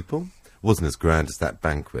 50 people. Wasn't as grand as that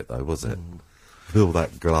banquet, though, was it? With all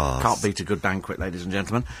that glass. Can't beat a good banquet, ladies and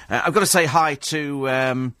gentlemen. I've got to say hi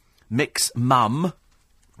to Mick's mum.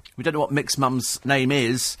 We don't know what Mick's mum's name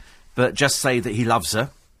is, but just say that he loves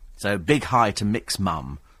her. So big hi to Mick's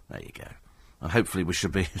mum. There you go. And hopefully we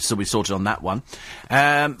should be sorted on that one.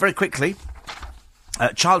 Very quickly.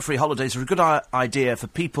 Child-free holidays are a good idea for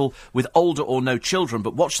people with older or no children,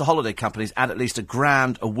 but watch the holiday companies add at least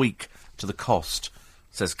 £1,000 a week to the cost,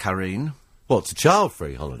 says Karine. What, to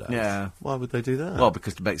child-free holidays? Yeah. Why would they do that? Well,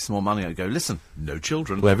 because to make some more money, I go, listen, no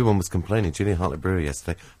children. Well, everyone was complaining. Julia Hartley-Brewer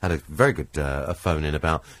yesterday had a very good a phone-in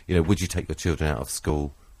about, would you take your children out of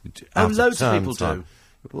school? Loads of term people time? do.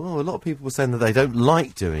 Well, a lot of people were saying that they don't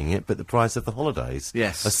like doing it, but the price of the holidays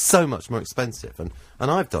Yes. are so much more expensive. And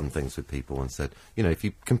I've done things with people and said, if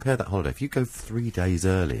you compare that holiday, if you go 3 days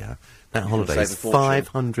earlier, that holiday save is a fortune.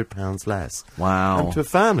 £500 less. Wow. And to a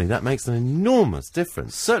family, that makes an enormous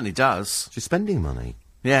difference. Certainly does. You're spending money.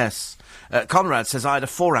 Yes. Conrad says, I had a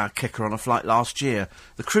 4-hour kicker on a flight last year.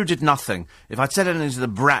 The crew did nothing. If I'd said anything to the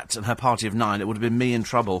brat and her party of 9, it would have been me in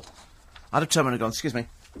trouble. I'd have turned around and gone, excuse me,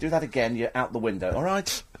 do that again, you're out the window, all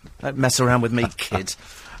right? Don't mess around with me, kid.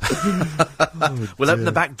 We'll open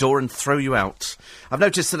the back door and throw you out. I've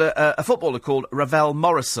noticed that a footballer called Ravel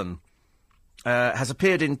Morrison has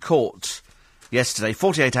appeared in court yesterday,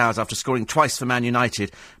 48 hours after scoring twice for Man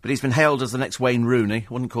United, but he's been hailed as the next Wayne Rooney.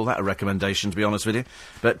 Wouldn't call that a recommendation, to be honest with you.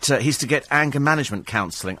 But he's to get anger management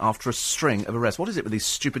counselling after a string of arrests. What is it with these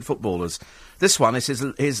stupid footballers? This one is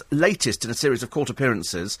his latest in a series of court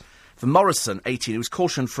appearances. For Morrison, 18, he was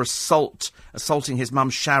cautioned for assaulting his mum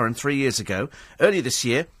Sharon 3 years ago. Earlier this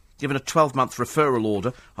year, given a 12-month referral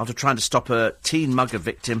order after trying to stop a teen mugger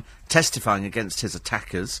victim testifying against his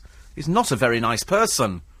attackers. He's not a very nice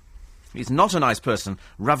person. He's not a nice person.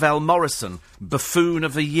 Ravel Morrison, buffoon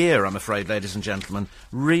of the year, I'm afraid, ladies and gentlemen.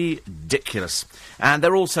 Ridiculous. And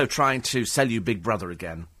they're also trying to sell you Big Brother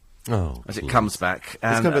again, Oh, as it comes back. It's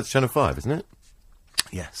And, going back to Channel 5, isn't it?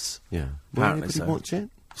 Yes. Yeah. Will Apparently anybody so. watch it?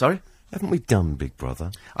 Sorry? Haven't we done Big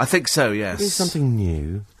Brother? I think so, yes. Maybe something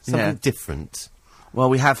new, something Yeah. different. Well,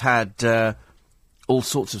 we have had all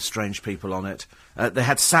sorts of strange people on it. They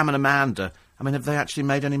had Sam and Amanda. I mean, have they actually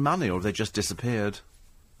made any money, or have they just disappeared?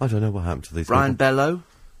 I don't know what happened to these Brian people. Bellow?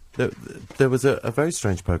 There was a very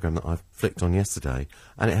strange programme that I flicked on yesterday,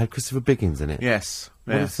 and it had Christopher Biggins in it. Yes.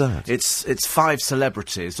 What yes. is that? It's 5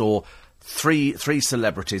 celebrities, or three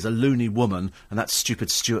celebrities, a loony woman, and that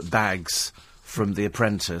stupid Stuart Baggs from The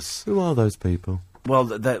Apprentice. Who are those people? Well,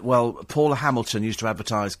 Paula Hamilton used to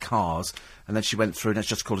advertise cars, and then she went through, let's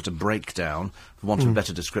just call it a breakdown, for want of a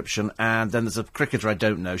better description, and then there's a cricketer I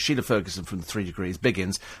don't know, Sheila Ferguson from the 3 Degrees,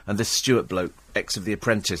 Biggins, and this Stuart bloke, ex of The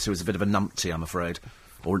Apprentice, who was a bit of a numpty, I'm afraid,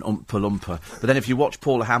 or an Oompa Loompa. But then if you watch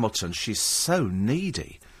Paula Hamilton, she's so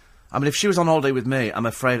needy. I mean, if she was on holiday with me, I'm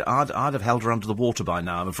afraid I'd have held her under the water by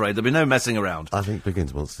now, I'm afraid. There'd be no messing around. I think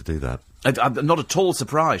Biggins wants to do that. I'm not at all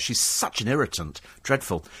surprised. She's such an irritant.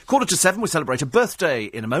 Dreadful. 7:15, we celebrate a birthday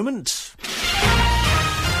in a moment.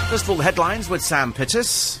 First of all, the headlines with Sam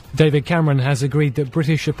Pittis. David Cameron has agreed that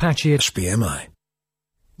British Apache... BMI.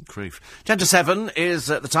 Grief. 7:10 is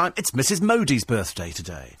the time. It's Mrs. Modi's birthday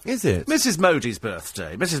today. Is it? Mrs. Modi's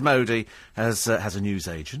birthday. Mrs. Modi has a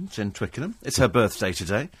newsagent in Twickenham. It's her birthday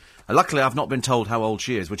today. Luckily, I've not been told how old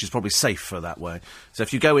she is, which is probably safer that way. So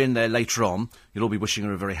if you go in there later on, you'll all be wishing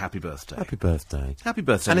her a very happy birthday. Happy birthday. Happy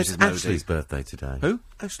birthday, And Mrs. it's Modi. Ashley's birthday today. Who?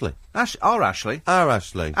 Ashley. Our Ashley. Our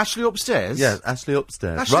Ashley. Ashley upstairs? Yeah, Ashley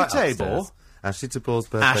upstairs. Ashley right Tabor? upstairs. Ashley Tabor's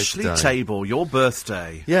birthday Ashley today. Tabor, your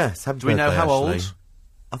birthday. Yes, happy Do we know birthday, how Ashley. old?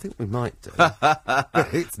 I think we might do.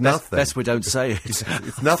 It's nothing. Best we don't say it.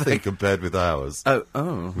 It's nothing compared with ours.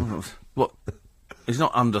 Oh. What? He's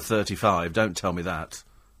not under 35, don't tell me that.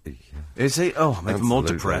 Is he? Oh, I'm even more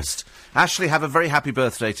Absolutely. depressed. Ashley, have a very happy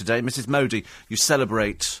birthday today. Mrs. Modi, you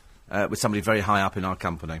celebrate with somebody very high up in our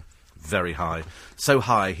company. Very high. So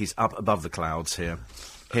high, he's up above the clouds here.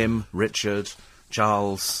 Him, Richard,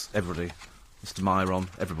 Charles, everybody. Mr. Myron,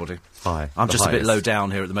 everybody. Hi. I'm The just a bit highest. low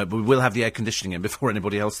down here at the moment, but we will have the air conditioning in before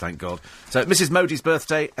anybody else, thank God. So, Mrs. Modi's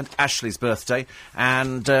birthday and Ashley's birthday.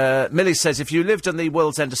 And Millie says, if you lived on the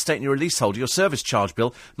World's End estate and you're a leaseholder, your service charge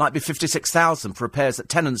bill might be $56,000 for repairs that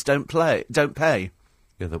tenants don't pay.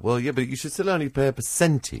 Yeah, but you should still only pay a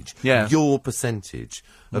percentage. Yeah. Your percentage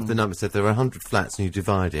of the number. So if there are 100 flats and you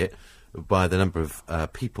divide it by the number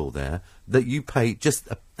of people there, that you pay just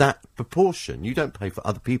that proportion. You don't pay for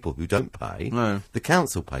other people who don't pay. No. The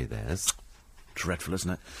council pay theirs. Dreadful,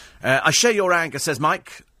 isn't it? I share your anger, says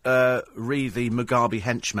Mike, re the Mugabe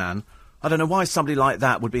henchman. I don't know why somebody like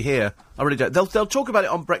that would be here. I really don't. They'll talk about it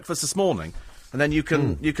on breakfast this morning, and then you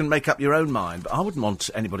can make up your own mind. But I wouldn't want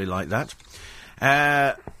anybody like that.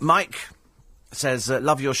 Mike says,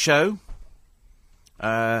 love your show,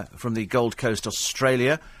 from the Gold Coast,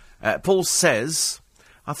 Australia. Paul says,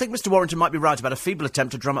 I think Mr. Warrington might be right about a feeble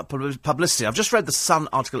attempt to drum up publicity. I've just read the Sun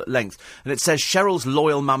article at length, and it says Cheryl's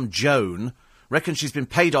loyal mum, Joan, reckons she's been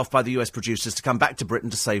paid off by the US producers to come back to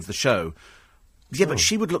Britain to save the show. Yeah, but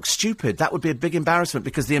she would look stupid. That would be a big embarrassment,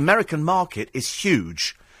 because the American market is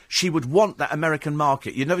huge. She would want that American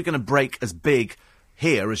market. You're never going to break as big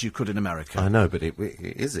here as you could in America. I know, but it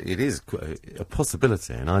is a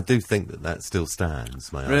possibility, and I do think that still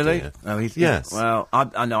stands, my idea. Oh, yes. Well,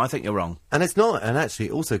 I know, I think you're wrong. And it's not, and actually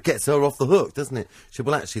it also gets her off the hook, doesn't it?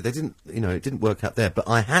 Well, actually, they didn't, it didn't work out there, but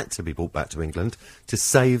I had to be brought back to England to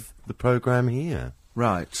save the programme here.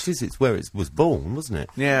 Right. It's where it was born, wasn't it?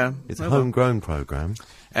 Yeah. It's a homegrown programme.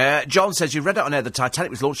 John says, you read it on air, the Titanic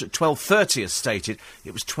was launched at 12:30 as stated.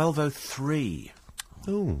 It was 12:03.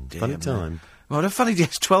 Oh, Dear funny me. time. What a funny...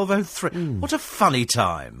 Yes, 12:03. What a funny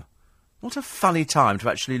time. What a funny time to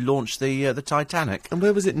actually launch the Titanic. And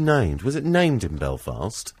where was it named? Was it named in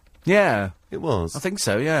Belfast? Yeah. It was. I think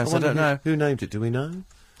so, yes. I wonder don't know. Who named it, do we know?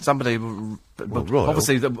 Somebody... Royal.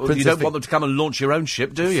 Obviously, you Princess don't want them to come and launch your own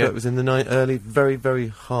ship, do So you? it was in the early, very, very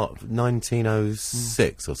hot,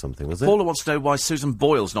 1906 or something, was it? Paula wants to know why Susan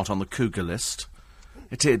Boyle's not on the cougar list.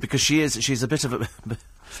 It is, because she's a bit of a...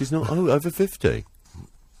 She's not over 50.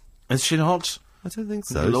 Is she not? I don't think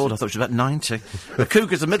so. Good Lord, I thought she was about 90. A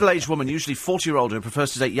cougar's a middle-aged woman, usually 40 or older, who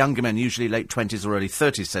prefers to date younger men, usually late 20s or early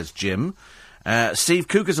 30s, says Jim. Steve,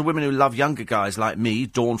 cougars are women who love younger guys like me,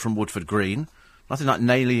 Dawn from Woodford Green. Nothing like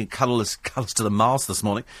nailing colours to the mast this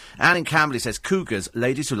morning. Anne in Camberley says cougars,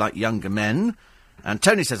 ladies who like younger men. And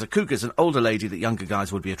Tony says a cougar's an older lady that younger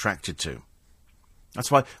guys would be attracted to.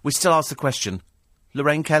 That's why we still ask the question,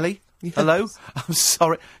 Lorraine Kelly? Yes. Hello? I'm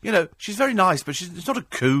sorry. She's very nice, but she's not a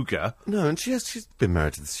cougar. No, and she's been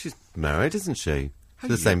married she's married, isn't she?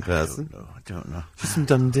 The same person. I don't know. She's from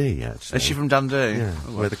Dundee, actually. Is she from Dundee? Yeah,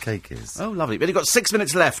 Oh, where the cake is. Oh, lovely. We've only got 6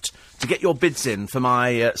 minutes left to get your bids in for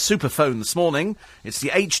my super phone this morning. It's the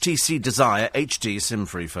HTC Desire HD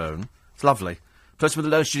SIM-free phone. It's lovely. Person with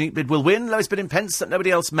the lowest unique bid will win. Lowest bid in pence that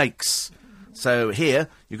nobody else makes. So here,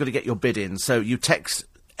 you've got to get your bid in. So you text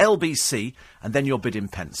LBC and then your bid in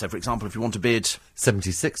pence. So, for example, if you want to bid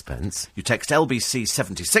 76 pence. you text LBC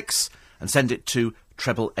 76 and send it to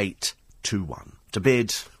 88821. To bid,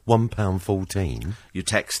 £1.14. you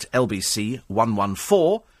text LBC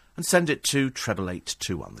 114 and send it to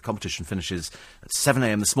 88821. The competition finishes at 7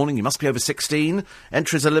 a.m. this morning. You must be over 16.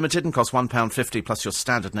 Entries are limited and cost £1.50 plus your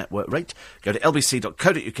standard network rate. Go to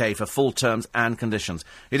lbc.co.uk for full terms and conditions.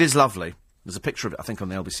 It is lovely. There's a picture of it, I think, on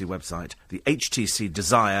the LBC website. The HTC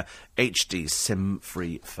Desire HD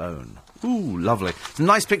SIM-free phone. Ooh, lovely. Some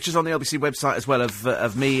nice pictures on the LBC website as well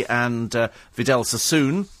of me and Vidal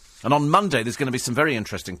Sassoon. And on Monday, there's going to be some very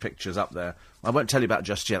interesting pictures up there. I won't tell you about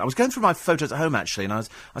just yet. I was going through my photos at home, actually, and I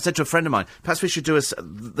said to a friend of mine, perhaps we should do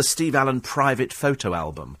the Steve Allen private photo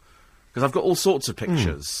album. Because I've got all sorts of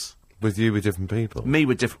pictures. With you with different people. Me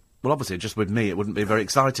with different... Well, obviously, just with me, it wouldn't be very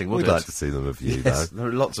exciting, would We'd it? like to see them of you, Yes, though. there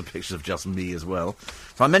are lots of pictures of just me as well.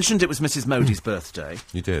 So I mentioned it was Mrs. Modi's birthday.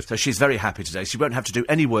 You did. So she's very happy today. She won't have to do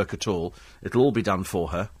any work at all. It'll all be done for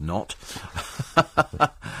her. Not.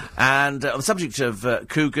 And on the subject of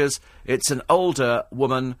cougars, it's an older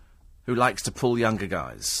woman who likes to pull younger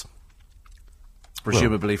guys.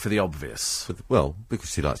 Presumably for the obvious. Well,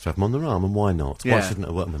 because she likes to have them on their arm, and why not? Yeah. Why shouldn't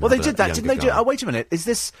a woman Well, they have did a that, didn't younger they? guy? Oh, wait a minute.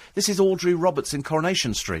 This is Audrey Roberts in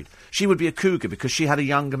Coronation Street. She would be a cougar because she had a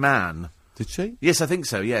younger man. Did she? Yes, I think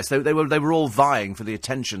so. Yes, they were all vying for the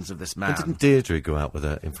attentions of this man. And didn't Deirdre go out with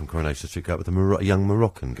from Coronation Street, go out with a young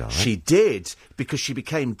Moroccan guy? She did, because she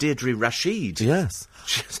became Deirdre Rashid. Yes.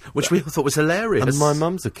 Which we all thought was hilarious. And my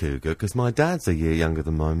mum's a cougar, because my dad's a year younger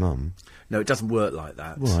than my mum. No, it doesn't work like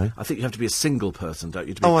that. Why? I think you have to be a single person, don't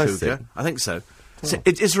you, to be Oh, a I cougar? see. I think so. So,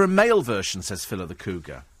 is there a male version, says Phil, of the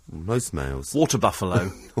cougar? Most males. Water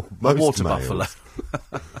buffalo. Most Water males. buffalo.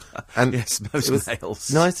 And Yes, most it was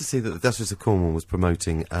males. nice to see that the Duchess of Cornwall was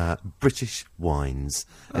promoting British wines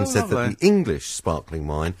and Oh, said that lovely. the English sparkling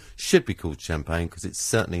wine should be called champagne because it's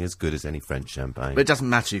certainly as good as any French champagne. But it doesn't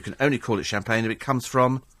matter. You can only call it champagne if it comes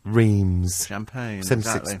from Reims. champagne.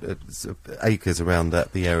 76 exactly. acres around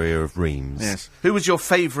the area of Reims. Yes. Who was your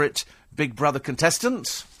favourite Big Brother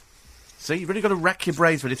contestant? See, you've really got to rack your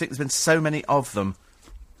brains when you think there's been so many of them.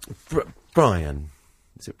 Brian.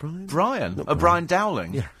 Is it Brian? Brian? Not Brian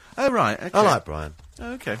Dowling? Yeah. Oh, right. Okay. I like Brian.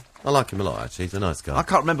 Oh, okay. I like him a lot, actually. He's a nice guy. I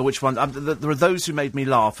can't remember which one. There are those who made me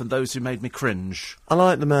laugh and those who made me cringe. I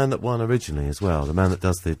like the man that won originally as well, the man that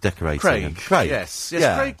does the decorating. Craig. Craig. Yes.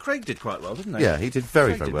 Yeah. Craig did quite well, didn't he? Yeah, he did very,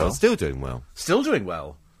 Craig very did well. well. Still doing well. Still doing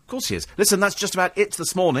well. Of course he is. Listen, that's just about it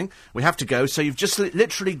this morning. We have to go, so you've just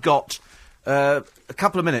literally got a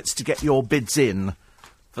couple of minutes to get your bids in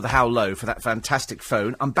for the How Low, for that fantastic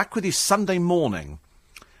phone. I'm back with you Sunday morning,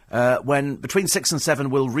 when between 6 and 7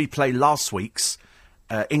 we'll replay last week's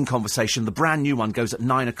In Conversation. The brand new one goes at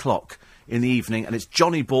 9 o'clock in the evening, and it's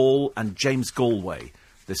Johnny Ball and James Galway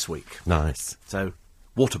this week. Nice. So,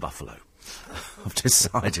 Water Buffalo. I've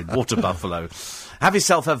decided, Water Buffalo. Have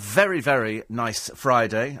yourself a very, very nice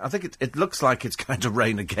Friday. I think it looks like it's going to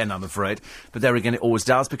rain again, I'm afraid. But there again, it always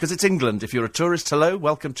does, because it's England. If you're a tourist, hello,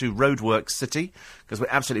 welcome to Roadworks City, because we're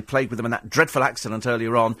absolutely plagued with them in that dreadful accident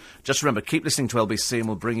earlier on. Just remember, keep listening to LBC and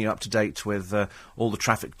we'll bring you up to date with all the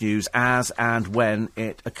traffic news as and when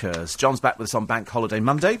it occurs. John's back with us on Bank Holiday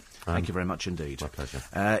Monday. Thank you very much indeed. My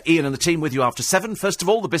pleasure. Ian and the team with you after 7. First of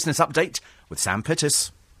all, the business update with Sam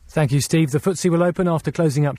Pittis. Thank you, Steve. The FTSE will open after closing up